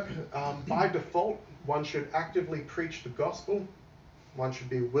 Evangelistic work, by default, one should actively preach the gospel. One should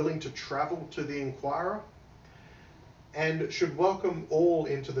be willing to travel to the inquirer and should welcome all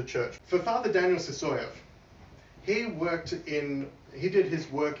into the church. For Father Daniel Sysoev, he did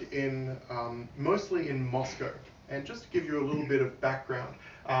his work in mostly in Moscow. And just to give you a little bit of background,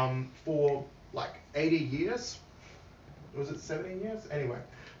 for like 80 years, was it 70 years? Anyway,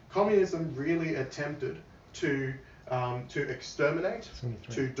 communism really attempted to exterminate,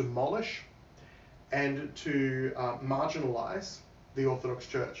 73. To demolish, and to marginalize the Orthodox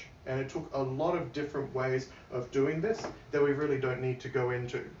Church. And it took a lot of different ways of doing this that we really don't need to go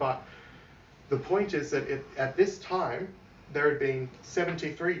into. But the point is that at this time, there had been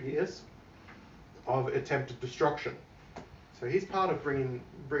 73 years of attempted destruction. So he's part of bringing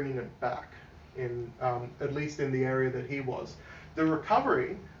it back, in at least in the area that he was. The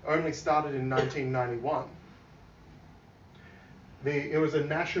recovery only started in 1991. It was a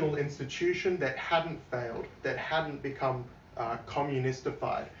national institution that hadn't failed, that hadn't become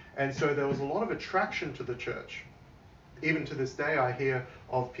communistified. And so there was a lot of attraction to the church. Even to this day, I hear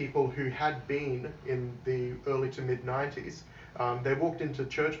of people who had been in the early to mid-90s They walked into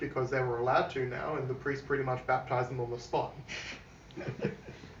church because they were allowed to now, and the priest pretty much baptized them on the spot.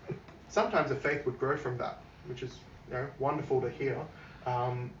 Sometimes a faith would grow from that, which is wonderful to hear,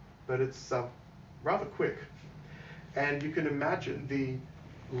 but it's rather quick. And you can imagine the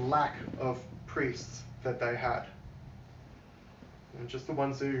lack of priests that they had. And just the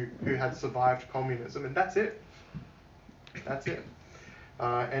ones who had survived communism, and that's it. That's it.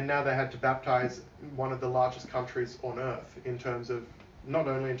 And now they had to baptize one of the largest countries on earth in terms of, not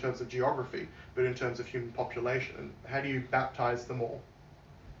only in terms of geography, but in terms of human population. And how do you baptize them all?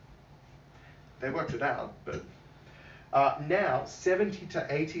 They worked it out, but now 70 to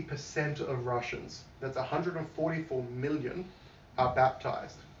 80% of Russians, that's 144 million, are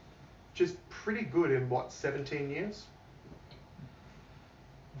baptized, which is pretty good in 17 years?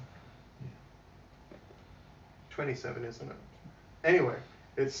 27, isn't it? Anyway,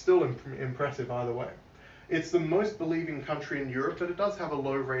 it's still impressive either way. It's the most believing country in Europe, but it does have a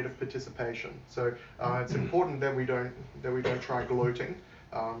low rate of participation. So it's important that we don't try gloating.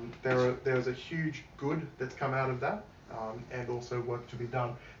 There's a huge good that's come out of that, and also work to be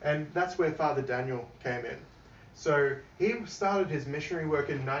done. And that's where Father Daniel came in. So he started his missionary work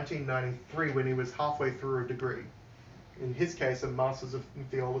in 1993 when he was halfway through a degree. In his case, a Master's of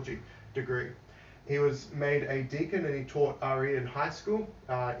Theology degree. He was made a deacon and he taught RE in high school.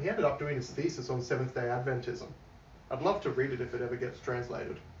 He ended up doing his thesis on Seventh-day Adventism. I'd love to read it if it ever gets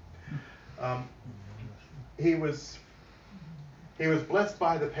translated. He was blessed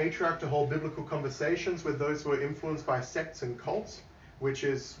by the Patriarch to hold biblical conversations with those who were influenced by sects and cults, which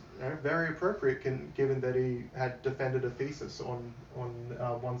is very appropriate given that he had defended a thesis on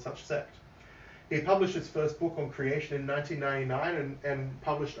one such sect. He published his first book on creation in 1999 and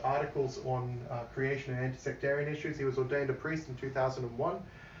published articles on creation and anti-sectarian issues. He was ordained a priest in 2001.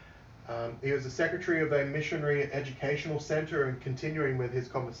 He was the secretary of a missionary educational center and continuing with his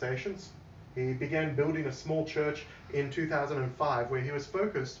conversations. He began building a small church in 2005 where he was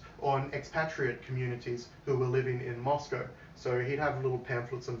focused on expatriate communities who were living in Moscow. So he'd have little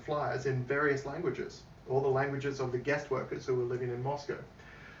pamphlets and flyers in various languages, all the languages of the guest workers who were living in Moscow.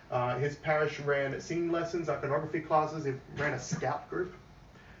 His parish ran singing lessons, iconography classes, he ran a scout group.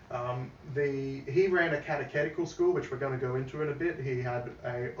 He ran a catechetical school, which we're going to go into in a bit. He had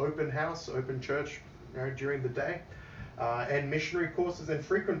an open house, open church during the day, and missionary courses and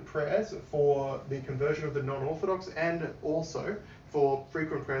frequent prayers for the conversion of the non-Orthodox, and also for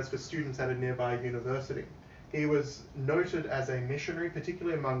frequent prayers for students at a nearby university. He was noted as a missionary,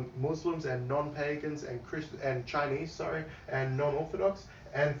 particularly among Muslims and non-pagans and Chinese, and non-Orthodox,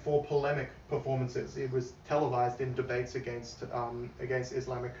 and for polemic performances. It was televised in debates against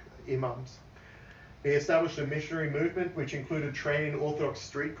Islamic imams. He established a missionary movement which included training Orthodox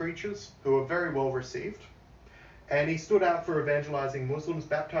street preachers who were very well received. And he stood out for evangelizing Muslims,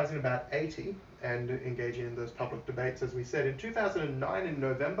 baptizing about 80 and engaging in those public debates, as we said. In 2009, in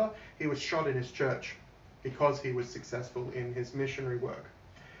November, he was shot in his church because he was successful in his missionary work.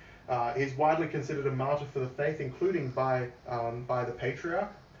 He's widely considered a martyr for the faith, including by the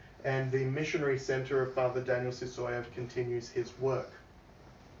Patriarch, and the missionary center of Father Daniel Sysoev continues his work.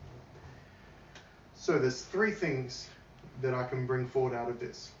 So there's three things that I can bring forward out of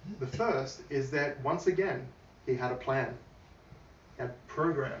this. The first is that, once again, he had a plan. He had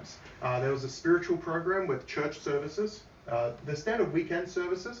programs. There was a spiritual program with church services, the standard weekend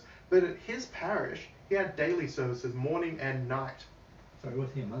services, but at his parish, he had daily services, morning and night. Sorry, was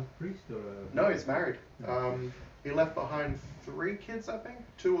he a monk priest or a... No, he's married. He left behind 3 kids, I think,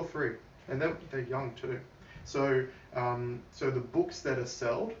 2 or 3, and they're young too. So the books that are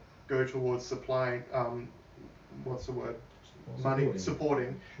sold go towards supplying, what's the word? Money,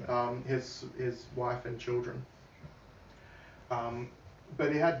 supporting his wife and children.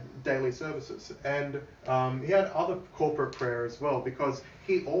 But he had daily services, and he had other corporate prayer as well, because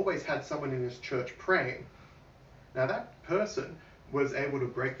he always had someone in his church praying. Now that person was able to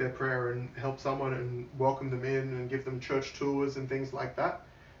break their prayer and help someone and welcome them in and give them church tours and things like that.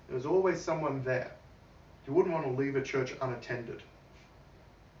 There was always someone there. You wouldn't want to leave a church unattended.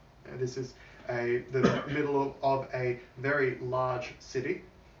 And this is the middle of a very large city.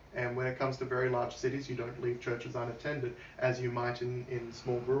 And when it comes to very large cities, you don't leave churches unattended, as you might in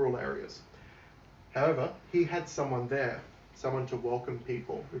small rural areas. However, he had someone there, someone to welcome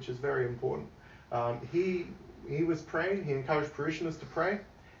people, which is very important. He was praying, he encouraged parishioners to pray,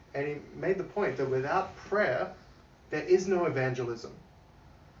 and he made the point that without prayer, there is no evangelism.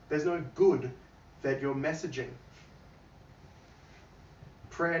 There's no good that you're messaging.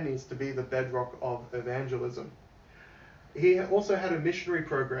 Prayer needs to be the bedrock of evangelism. He also had a missionary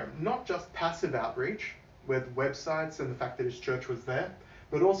program, not just passive outreach, with websites and the fact that his church was there,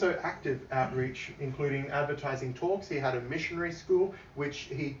 but also active outreach, including advertising talks. He had a missionary school, which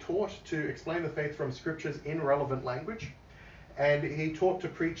he taught to explain the faith from scriptures in relevant language. And he taught to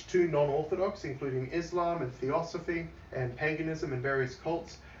preach to non-Orthodox, including Islam and Theosophy and paganism and various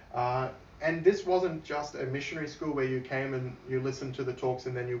cults. And this wasn't just a missionary school where you came and you listened to the talks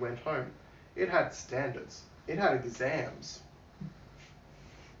and then you went home. It had standards. It had exams.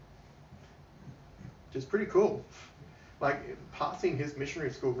 Which is pretty cool. Like, passing his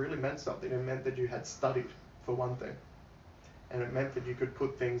missionary school really meant something. It meant that you had studied, for one thing. And it meant that you could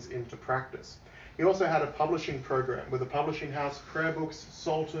put things into practice. He also had a publishing program with a publishing house, prayer books,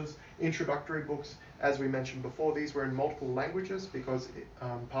 psalters, introductory books. As we mentioned before, these were in multiple languages because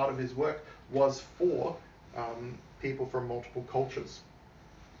part of his work was for people from multiple cultures.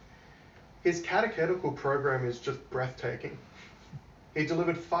 His catechetical program is just breathtaking. He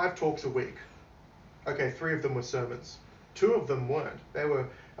delivered 5 talks a week. Okay, 3 of them were sermons. 2 of them weren't. They were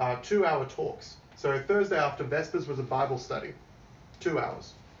 2-hour talks. So Thursday after Vespers was a Bible study, 2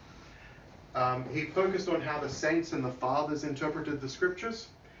 hours. He focused on how the saints and the fathers interpreted the scriptures,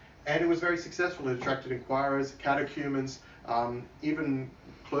 and it was very successful. It attracted inquirers, catechumens, even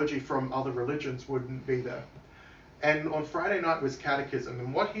clergy from other religions wouldn't be there. And on Friday night was catechism,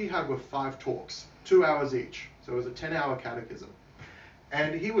 and what he had were 5 talks, 2 hours each. So it was a 10-hour catechism.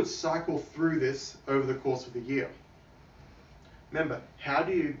 And he would cycle through this over the course of the year. Remember, how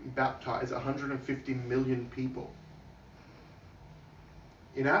do you baptize 150 million people?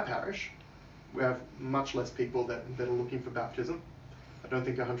 In our parish, we have much less people that are looking for baptism. I don't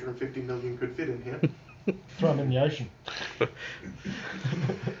think 150 million could fit in here. Throw them in the ocean.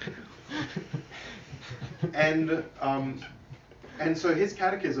 And so his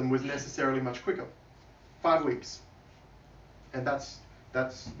catechism was necessarily much quicker, 5 weeks, and that's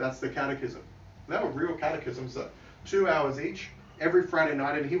the catechism. They were real catechisms, though. 2 hours each, every Friday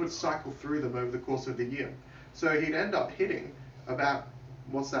night, and he would cycle through them over the course of the year. So he'd end up hitting about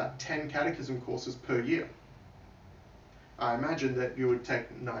 10 catechism courses per year. I imagine that you would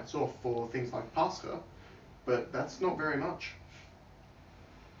take nights off for things like Pascha, but that's not very much.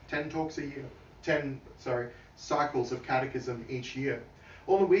 10 talks a year. 10 cycles of catechism each year.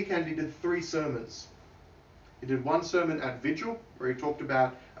 On the weekend, he did 3 sermons. He did 1 sermon at Vigil, where he talked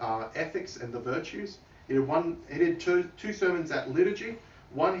about ethics and the virtues. He did two sermons at Liturgy.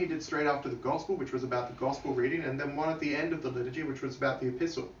 1 he did straight after the Gospel, which was about the Gospel reading, and then 1 at the end of the Liturgy, which was about the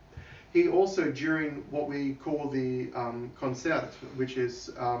Epistle. He also, during what we call the concert, which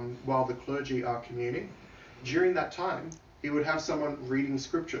is while the clergy are communing, during that time, he would have someone reading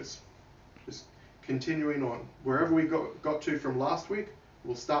scriptures, just continuing on. Wherever we got to from last week,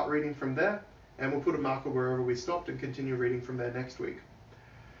 we'll start reading from there, and we'll put a marker wherever we stopped and continue reading from there next week.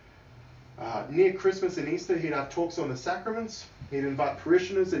 Near Christmas and Easter, he'd have talks on the sacraments. He'd invite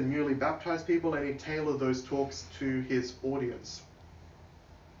parishioners and newly baptized people, and he'd tailor those talks to his audience.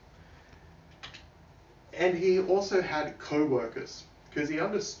 And he also had co-workers, because he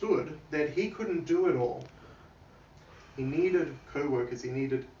understood that he couldn't do it all. He needed co-workers, he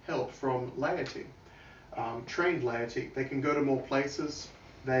needed help from laity, trained laity. They can go to more places,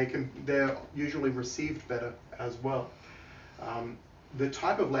 they're usually received better as well. The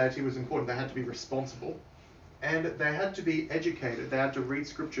type of laity was important. They had to be responsible, and they had to be educated. They had to read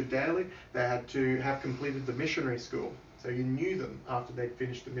scripture daily. They had to have completed the missionary school, so you knew them after they'd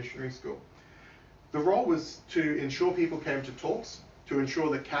finished the missionary school. The role was to ensure people came to talks, to ensure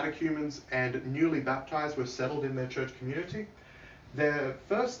that catechumens and newly baptized were settled in their church community. Their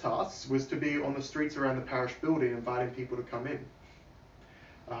first task was to be on the streets around the parish building, inviting people to come in,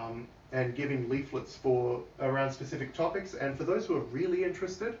 and giving leaflets around specific topics. And for those who are really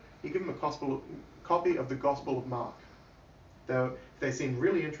interested, you give them a copy of the Gospel of Mark. If they seem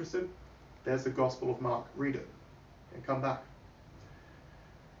really interested, there's the Gospel of Mark. Read it and come back.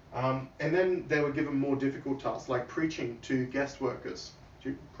 And then they were given more difficult tasks, like preaching to guest workers,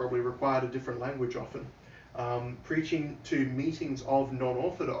 who probably required a different language often. Preaching to meetings of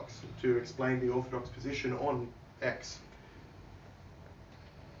non-Orthodox to explain the Orthodox position on X.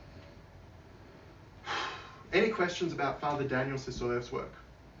 Any questions about Father Daniel Sysoev's work?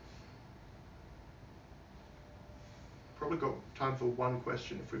 Probably got time for one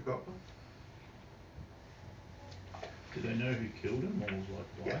question if we've got one. Do they know who killed him, or why?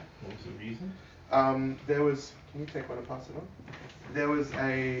 Yeah. What was the reason? There was. Can you take one and pass it on? There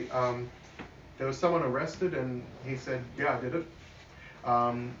was someone arrested, and he said, "Yeah, I did it."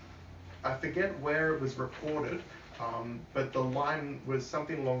 I forget where it was recorded, but the line was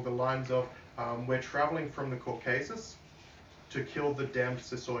something along the lines of, "We're traveling from the Caucasus to kill the damned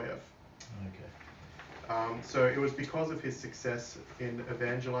Sysoev." Okay. So it was because of his success in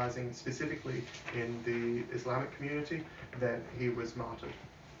evangelizing, specifically in the Islamic community, that he was martyred.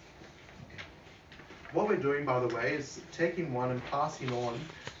 What we're doing, by the way, is taking one and passing on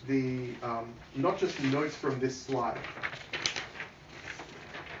the, not just notes from this slide.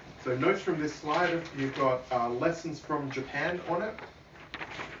 So notes from this slide, you've got lessons from Japan on it,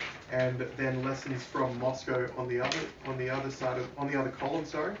 and then lessons from Moscow on the other column,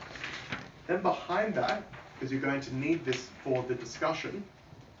 sorry. Then behind that, because you're going to need this for the discussion,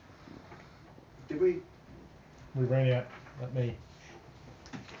 We ran out. Let me.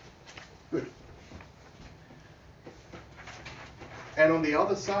 Good. And on the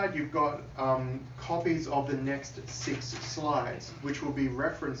other side, you've got copies of the next 6 slides, which will be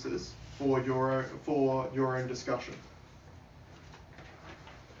references for your own discussion.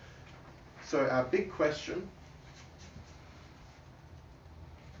 So our big question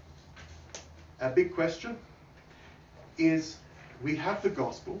is, we have the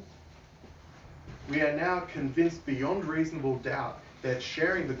gospel. We are now convinced beyond reasonable doubt that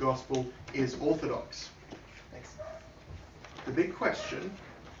sharing the gospel is orthodox. Thanks. The big question,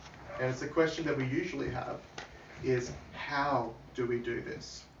 and it's a question that we usually have, is how do we do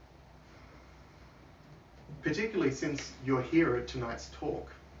this? Particularly since you're here at tonight's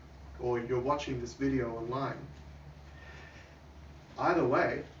talk, or you're watching this video online. Either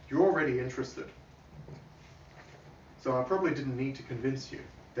way, you're already interested. So I probably didn't need to convince you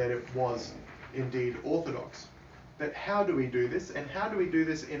that it was indeed orthodox. But how do we do this, and how do we do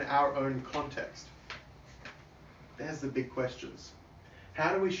this in our own context? There's the big questions.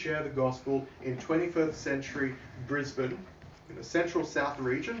 How do we share the gospel in 21st century Brisbane, in the central south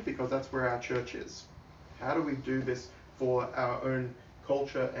region, because that's where our church is? How do we do this for our own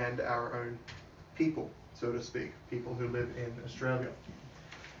culture and our own people, so to speak, people who live in Australia?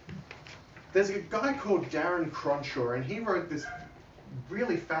 There's a guy called Darren Cronshaw, and he wrote this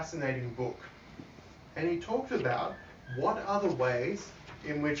really fascinating book. And he talked about what are the ways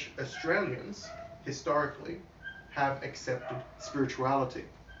in which Australians, historically, have accepted spirituality.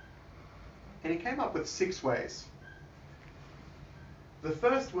 And he came up with 6 ways. The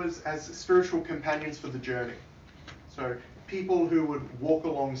first was as spiritual companions for the journey. So people who would walk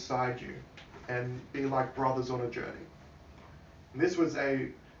alongside you and be like brothers on a journey. And this was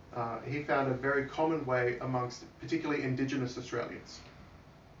he found a very common way amongst particularly Indigenous Australians.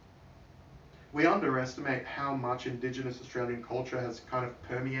 We underestimate how much Indigenous Australian culture has kind of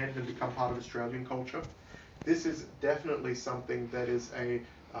permeated and become part of Australian culture. This is definitely something that is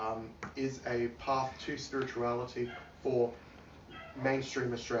a path to spirituality for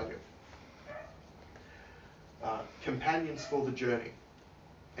mainstream Australia. Companions for the journey.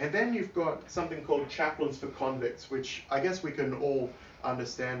 And then you've got something called chaplains for convicts, which I guess we can all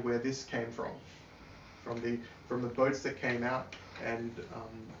understand where this came from the boats that came out and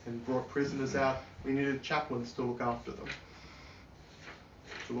brought prisoners out. We needed chaplains to look after them,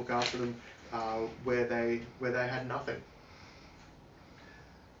 where they had nothing.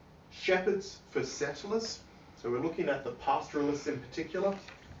 Shepherds for settlers. So we're looking at the pastoralists in particular,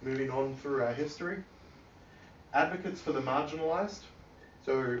 moving on through our history. Advocates for the marginalized.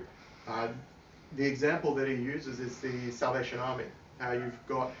 So the example that he uses is the Salvation Army. How you've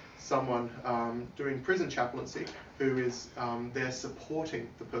got someone doing prison chaplaincy who is there supporting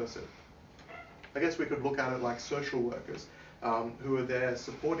the person. I guess we could look at it like social workers who are there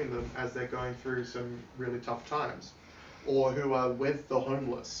supporting them as they're going through some really tough times, or who are with the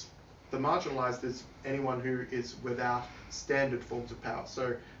homeless. The marginalized is anyone who is without standard forms of power.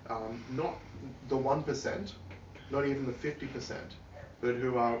 So not the 1%, not even the 50%, but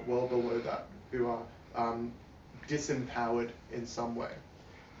who are well below that, who are disempowered in some way.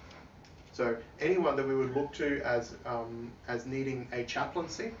 So anyone that we would look to as needing a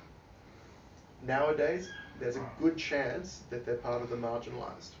chaplaincy, nowadays there's a good chance that they're part of the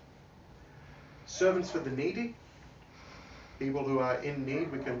marginalized. Servants for the needy, people who are in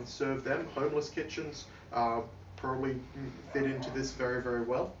need, we can serve them. Homeless kitchens probably fit into this very, very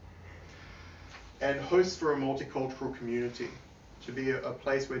well. And hosts for a multicultural community, to be a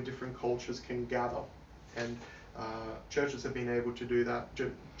place where different cultures can gather. And churches have been able to do that,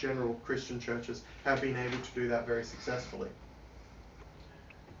 general Christian churches have been able to do that very successfully.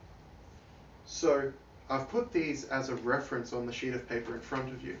 So I've put these as a reference on the sheet of paper in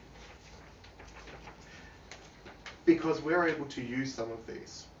front of you, because we're able to use some of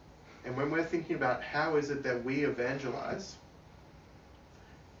these. And when we're thinking about how is it that we evangelize,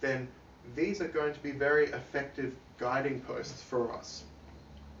 then these are going to be very effective guiding posts for us.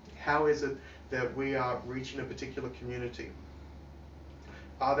 How is it that we are reaching a particular community?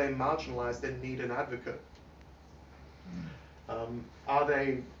 Are they marginalized and need an advocate? Are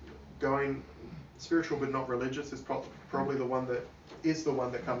they going spiritual but not religious is probably the one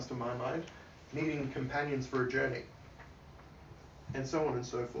that comes to my mind. Needing companions for a journey. And so on and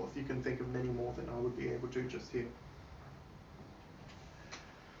so forth. You can think of many more than I would be able to just here.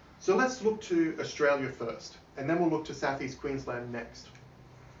 So let's look to Australia first, and then we'll look to Southeast Queensland next.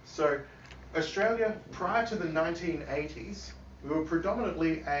 So Australia, prior to the 1980s, we were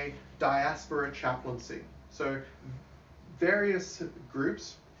predominantly a diaspora chaplaincy. So various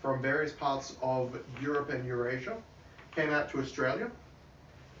groups from various parts of Europe and Eurasia came out to Australia,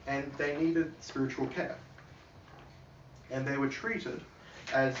 and they needed spiritual care. And they were treated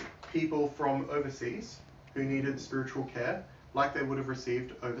as people from overseas who needed spiritual care like they would have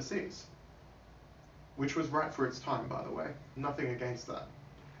received overseas. Which was right for its time, by the way. Nothing against that.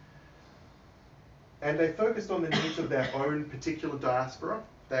 And they focused on the needs of their own particular diaspora.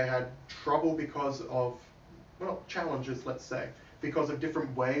 They had trouble because of, well, challenges, let's say, because of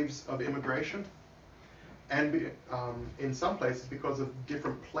different waves of immigration. And in some places, because of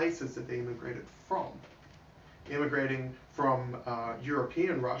different places that they immigrated from. Immigrating from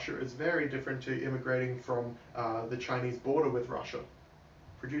European Russia is very different to immigrating from the Chinese border with Russia.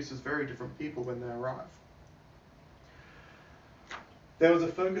 Produces very different people when they arrive. There was a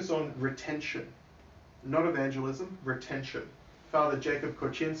focus on retention, not evangelism, retention. Father Jacob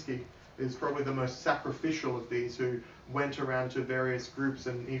Koczynski is probably the most sacrificial of these, who went around to various groups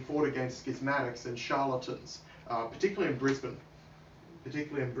and he fought against schismatics and charlatans, particularly in Brisbane.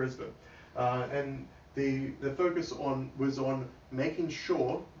 And the focus was on making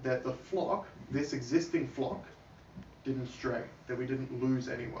sure that the flock, this existing flock, didn't stray, that we didn't lose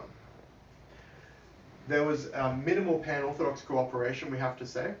anyone. There was minimal pan-Orthodox cooperation, we have to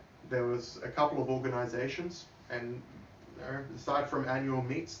say. There was a couple of organizations, and aside from annual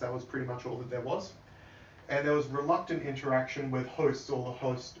meets, that was pretty much all that there was. And there was reluctant interaction with hosts or the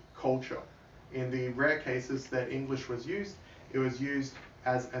host culture. In the rare cases that English was used, it was used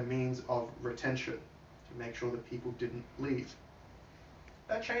as a means of retention, to make sure that people didn't leave.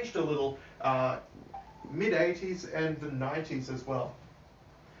 That changed a little mid-80s and the 90s as well.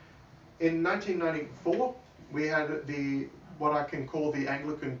 In 1994, we had what I can call the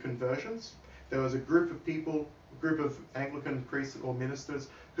Anglican conversions. There was a group of Anglican priests or ministers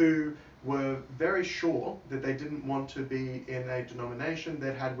who were very sure that they didn't want to be in a denomination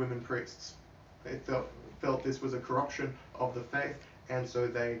that had women priests. They felt this was a corruption of the faith, and so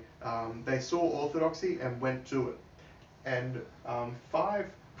they saw orthodoxy and went to it. And 5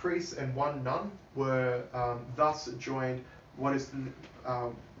 priests and 1 nun were thus joined what is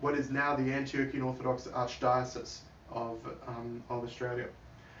now the Antiochian Orthodox Archdiocese of Australia.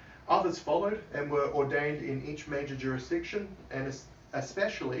 Others followed and were ordained in each major jurisdiction, and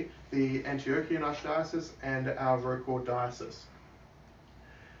especially the Antiochian Archdiocese and our Rocor Diocese.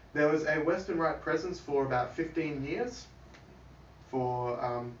 There was a Western Rite presence for about 15 years.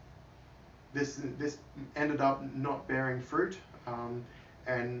 This ended up not bearing fruit,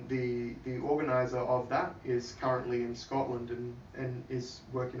 and the organizer of that is currently in Scotland and is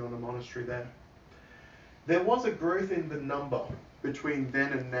working on a monastery there. There was a growth in the number between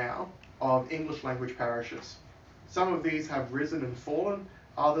then and now of English language parishes. Some of these have risen and fallen,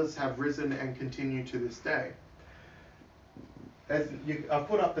 others have risen and continue to this day. I've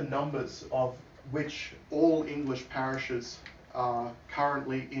put up the numbers of which all English parishes are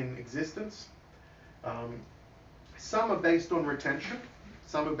currently in existence. Some are based on retention,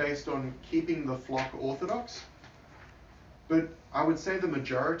 some are based on keeping the flock Orthodox, but I would say the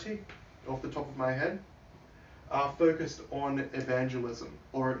majority, off the top of my head, are focused on evangelism,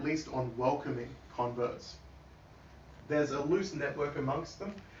 or at least on welcoming converts. There's a loose network amongst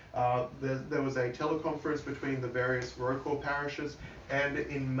them. There was a teleconference between the various Rocor parishes, and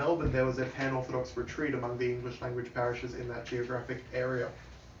in Melbourne there was a pan-Orthodox retreat among the English language parishes in that geographic area.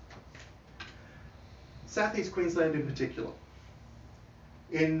 Southeast Queensland in particular.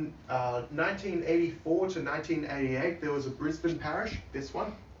 In 1984 to 1988 there was a Brisbane parish, this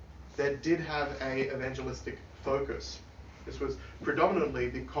one, that did have a evangelistic focus. This was predominantly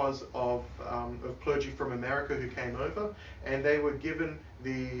because of clergy from America who came over, and they were given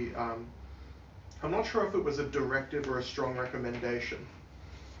the, I'm not sure if it was a directive or a strong recommendation.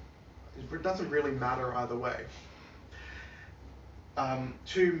 It doesn't really matter either way.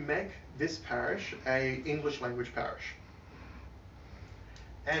 To make this parish a English language parish.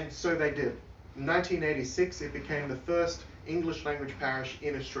 And so they did. In 1986 it became the first English language parish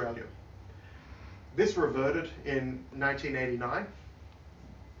in Australia. This reverted in 1989,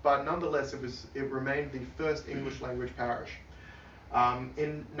 but nonetheless it remained the first English language parish.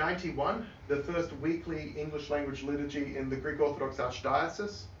 In 91, the first weekly English language liturgy in the Greek Orthodox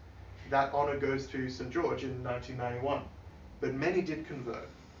Archdiocese, that honour goes to St. George in 1991. But many did convert,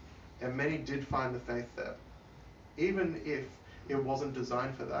 and many did find the faith there. Even if it wasn't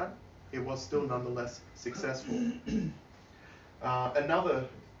designed for that, it was still nonetheless successful. Another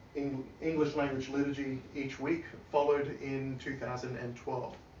English language liturgy each week followed in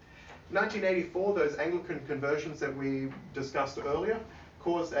 2012. 1984, those Anglican conversions that we discussed earlier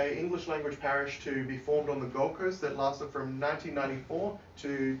caused an English language parish to be formed on the Gold Coast that lasted from 1994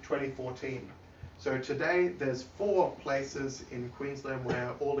 to 2014. So today there's 4 places in Queensland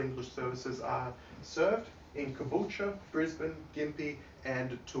where all English services are served, in Caboolture, Brisbane, Gympie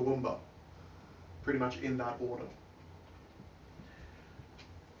and Toowoomba, pretty much in that order.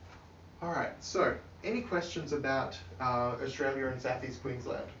 Alright, so any questions about Australia and South East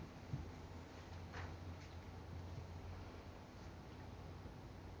Queensland?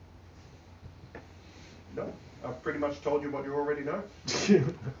 No? I've pretty much told you what you already know?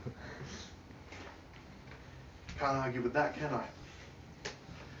 Can't argue with that, can I?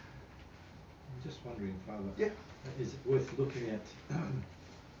 I'm just wondering, Father, Yeah. is it worth looking at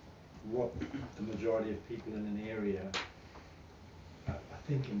what the majority of people in an area are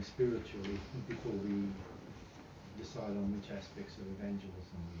thinking spiritually before we decide on which aspects of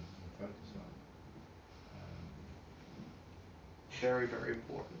evangelism we focus on? Very, very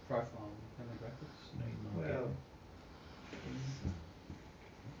important. Profile demographics. Well,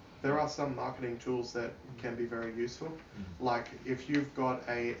 There are some marketing tools that can be very useful. Like if you've got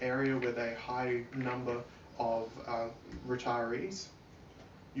an area with a high number of retirees,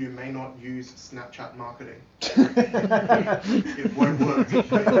 you may not use Snapchat marketing. It won't work.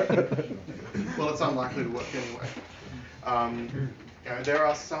 Well, it's unlikely to work anyway. There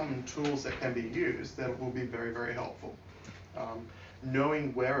are some tools that can be used that will be very, very helpful.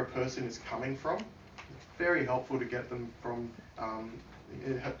 Knowing where a person is coming from, very helpful to get them from,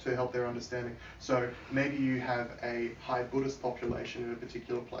 to help their understanding. So maybe you have a high Buddhist population in a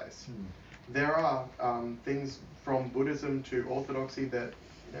particular place. There are things from Buddhism to Orthodoxy that,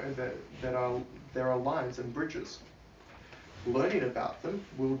 there are lines and bridges. Learning about them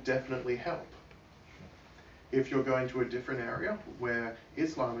will definitely help. If you're going to a different area where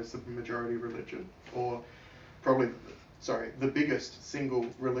Islam is the majority religion, or the biggest single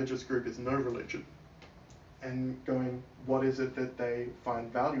religious group is no religion, and going, what is it that they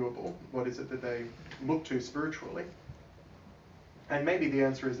find valuable? What is it that they look to spiritually? And maybe the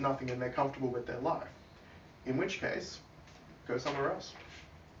answer is nothing and they're comfortable with their life. In which case, go somewhere else.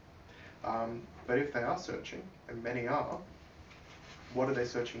 But if they are searching, and many are, what are they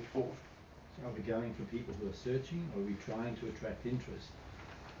searching for? So are we going for people who are searching, or are we trying to attract interest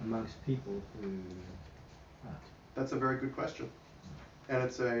amongst people who aren't? That's a very good question. And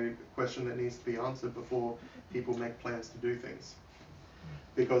it's a question that needs to be answered before people make plans to do things.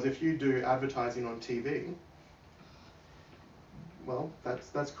 Because if you do advertising on TV, well,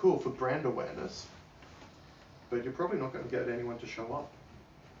 that's cool for brand awareness, but you're probably not going to get anyone to show up.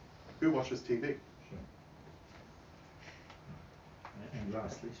 Who watches TV? Sure. And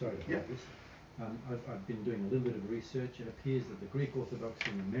lastly, sorry about this, I've been doing a little bit of research. It appears that the Greek Orthodox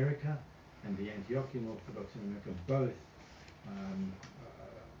in America and the Antiochian Orthodox in America both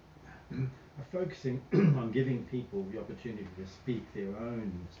are focusing on giving people the opportunity to speak their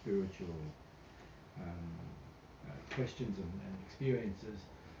own spiritual questions and experiences,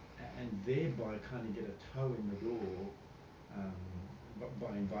 and thereby kind of get a toe in the door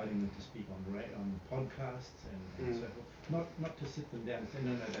by inviting them to speak on podcasts and so forth. Not to sit them down and say,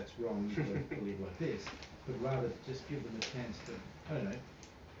 no, that's wrong, you believe like this, but rather just give them a chance to, I don't know,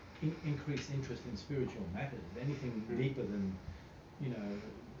 increase interest in spiritual matters, anything deeper than,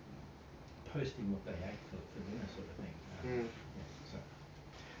 posting what they ate for dinner sort of thing.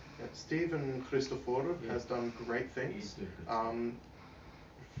 Stephen Christoforou has done great things. Good.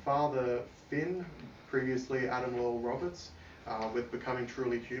 Father Finn, previously Adam Lowell Roberts, with Becoming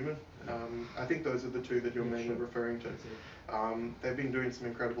Truly Human. I think those are the two that you're mainly referring to. They've been doing some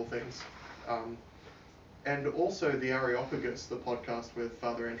incredible things. And also the Areopagus, the podcast with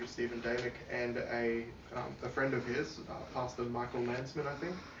Father Andrew Stephen Damick and a friend of his, Pastor Michael Mansman, I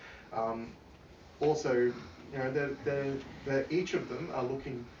think. Also, each of them are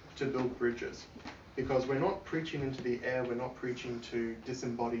looking to build bridges, because we're not preaching into the air, we're not preaching to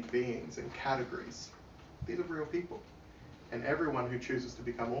disembodied beings and categories. These are real people. And everyone who chooses to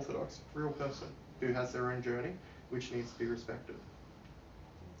become Orthodox, real person, who has their own journey, which needs to be respected.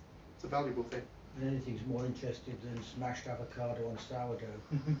 It's a valuable thing. And anything's more interesting than smashed avocado on sourdough,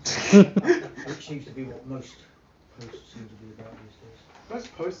 which seems to be what most posts seem to be about these days?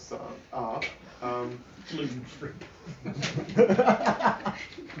 Most posts are Gluten free.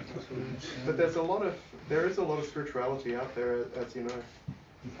 but there is a lot of spirituality out there, as you know.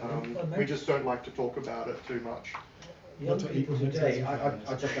 We just don't like to talk about it too much. Young Not to people eat today, nonsense.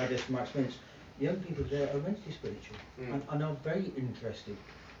 I just add this from my experience, young people today are immensely spiritual and are very interested.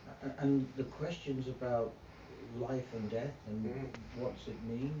 And the questions about life and death and what's it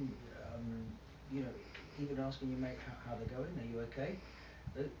mean, you know, even asking your mate how they're going, are you okay?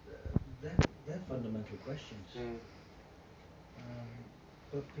 They're fundamental questions.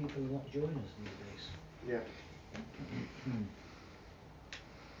 But people are not joining us these days. Yeah. Let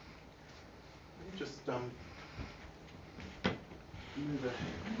me just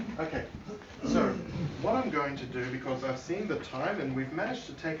Okay, so what I'm going to do, because I've seen the time and we've managed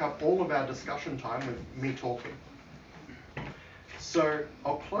to take up all of our discussion time with me talking. So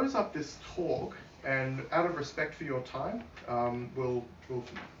I'll close up this talk, and out of respect for your time, we'll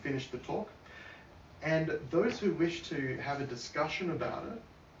finish the talk. And those who wish to have a discussion about it,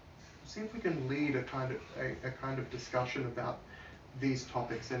 see if we can lead a kind of discussion about these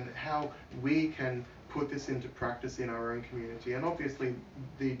topics and how we can put this into practice in our own community. And obviously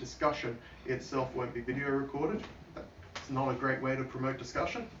the discussion itself won't be video recorded. That's not a great way to promote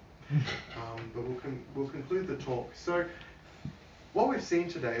discussion. But we'll conclude the talk. So what we've seen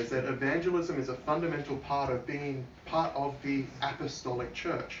today is that evangelism is a fundamental part of being part of the apostolic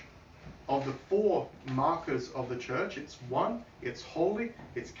church. Of the four markers of the church, it's one, it's holy,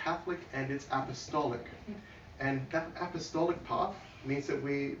 it's Catholic, and it's apostolic. And that apostolic part means that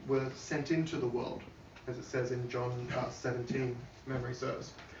we were sent into the world, as it says in John 17, memory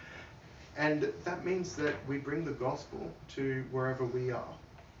serves. And that means that we bring the gospel to wherever we are.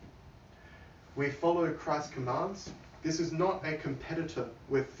 We follow Christ's commands. This is not a competitor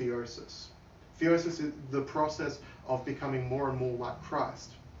with theosis. Theosis is the process of becoming more and more like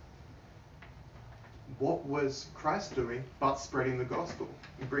Christ. What was Christ doing but spreading the gospel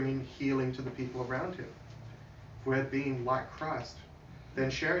and bringing healing to the people around him? If we're being like Christ,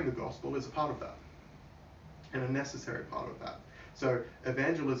 then sharing the gospel is a part of that, and a necessary part of that. So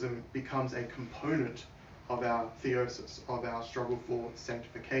evangelism becomes a component of our theosis, of our struggle for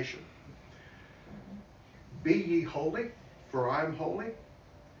sanctification. Be ye holy, for I am holy,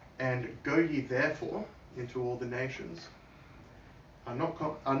 and go ye therefore into all the nations are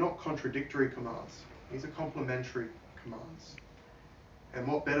not contradictory commands. These are complementary commands. And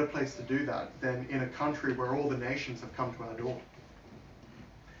what better place to do that than in a country where all the nations have come to our door?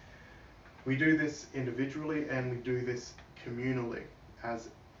 We do this individually and we do this communally, as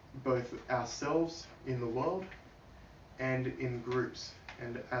both ourselves in the world and in groups,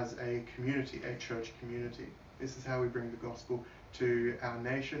 and as a community, a church community. This is how we bring the gospel to our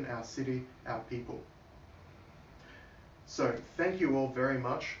nation, our city, our people. So thank you all very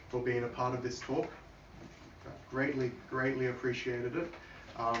much for being a part of this talk. Greatly appreciated it.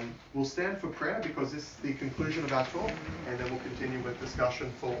 We'll stand for prayer because this is the conclusion of our talk, and then we'll continue with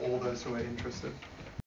discussion for all those who are interested.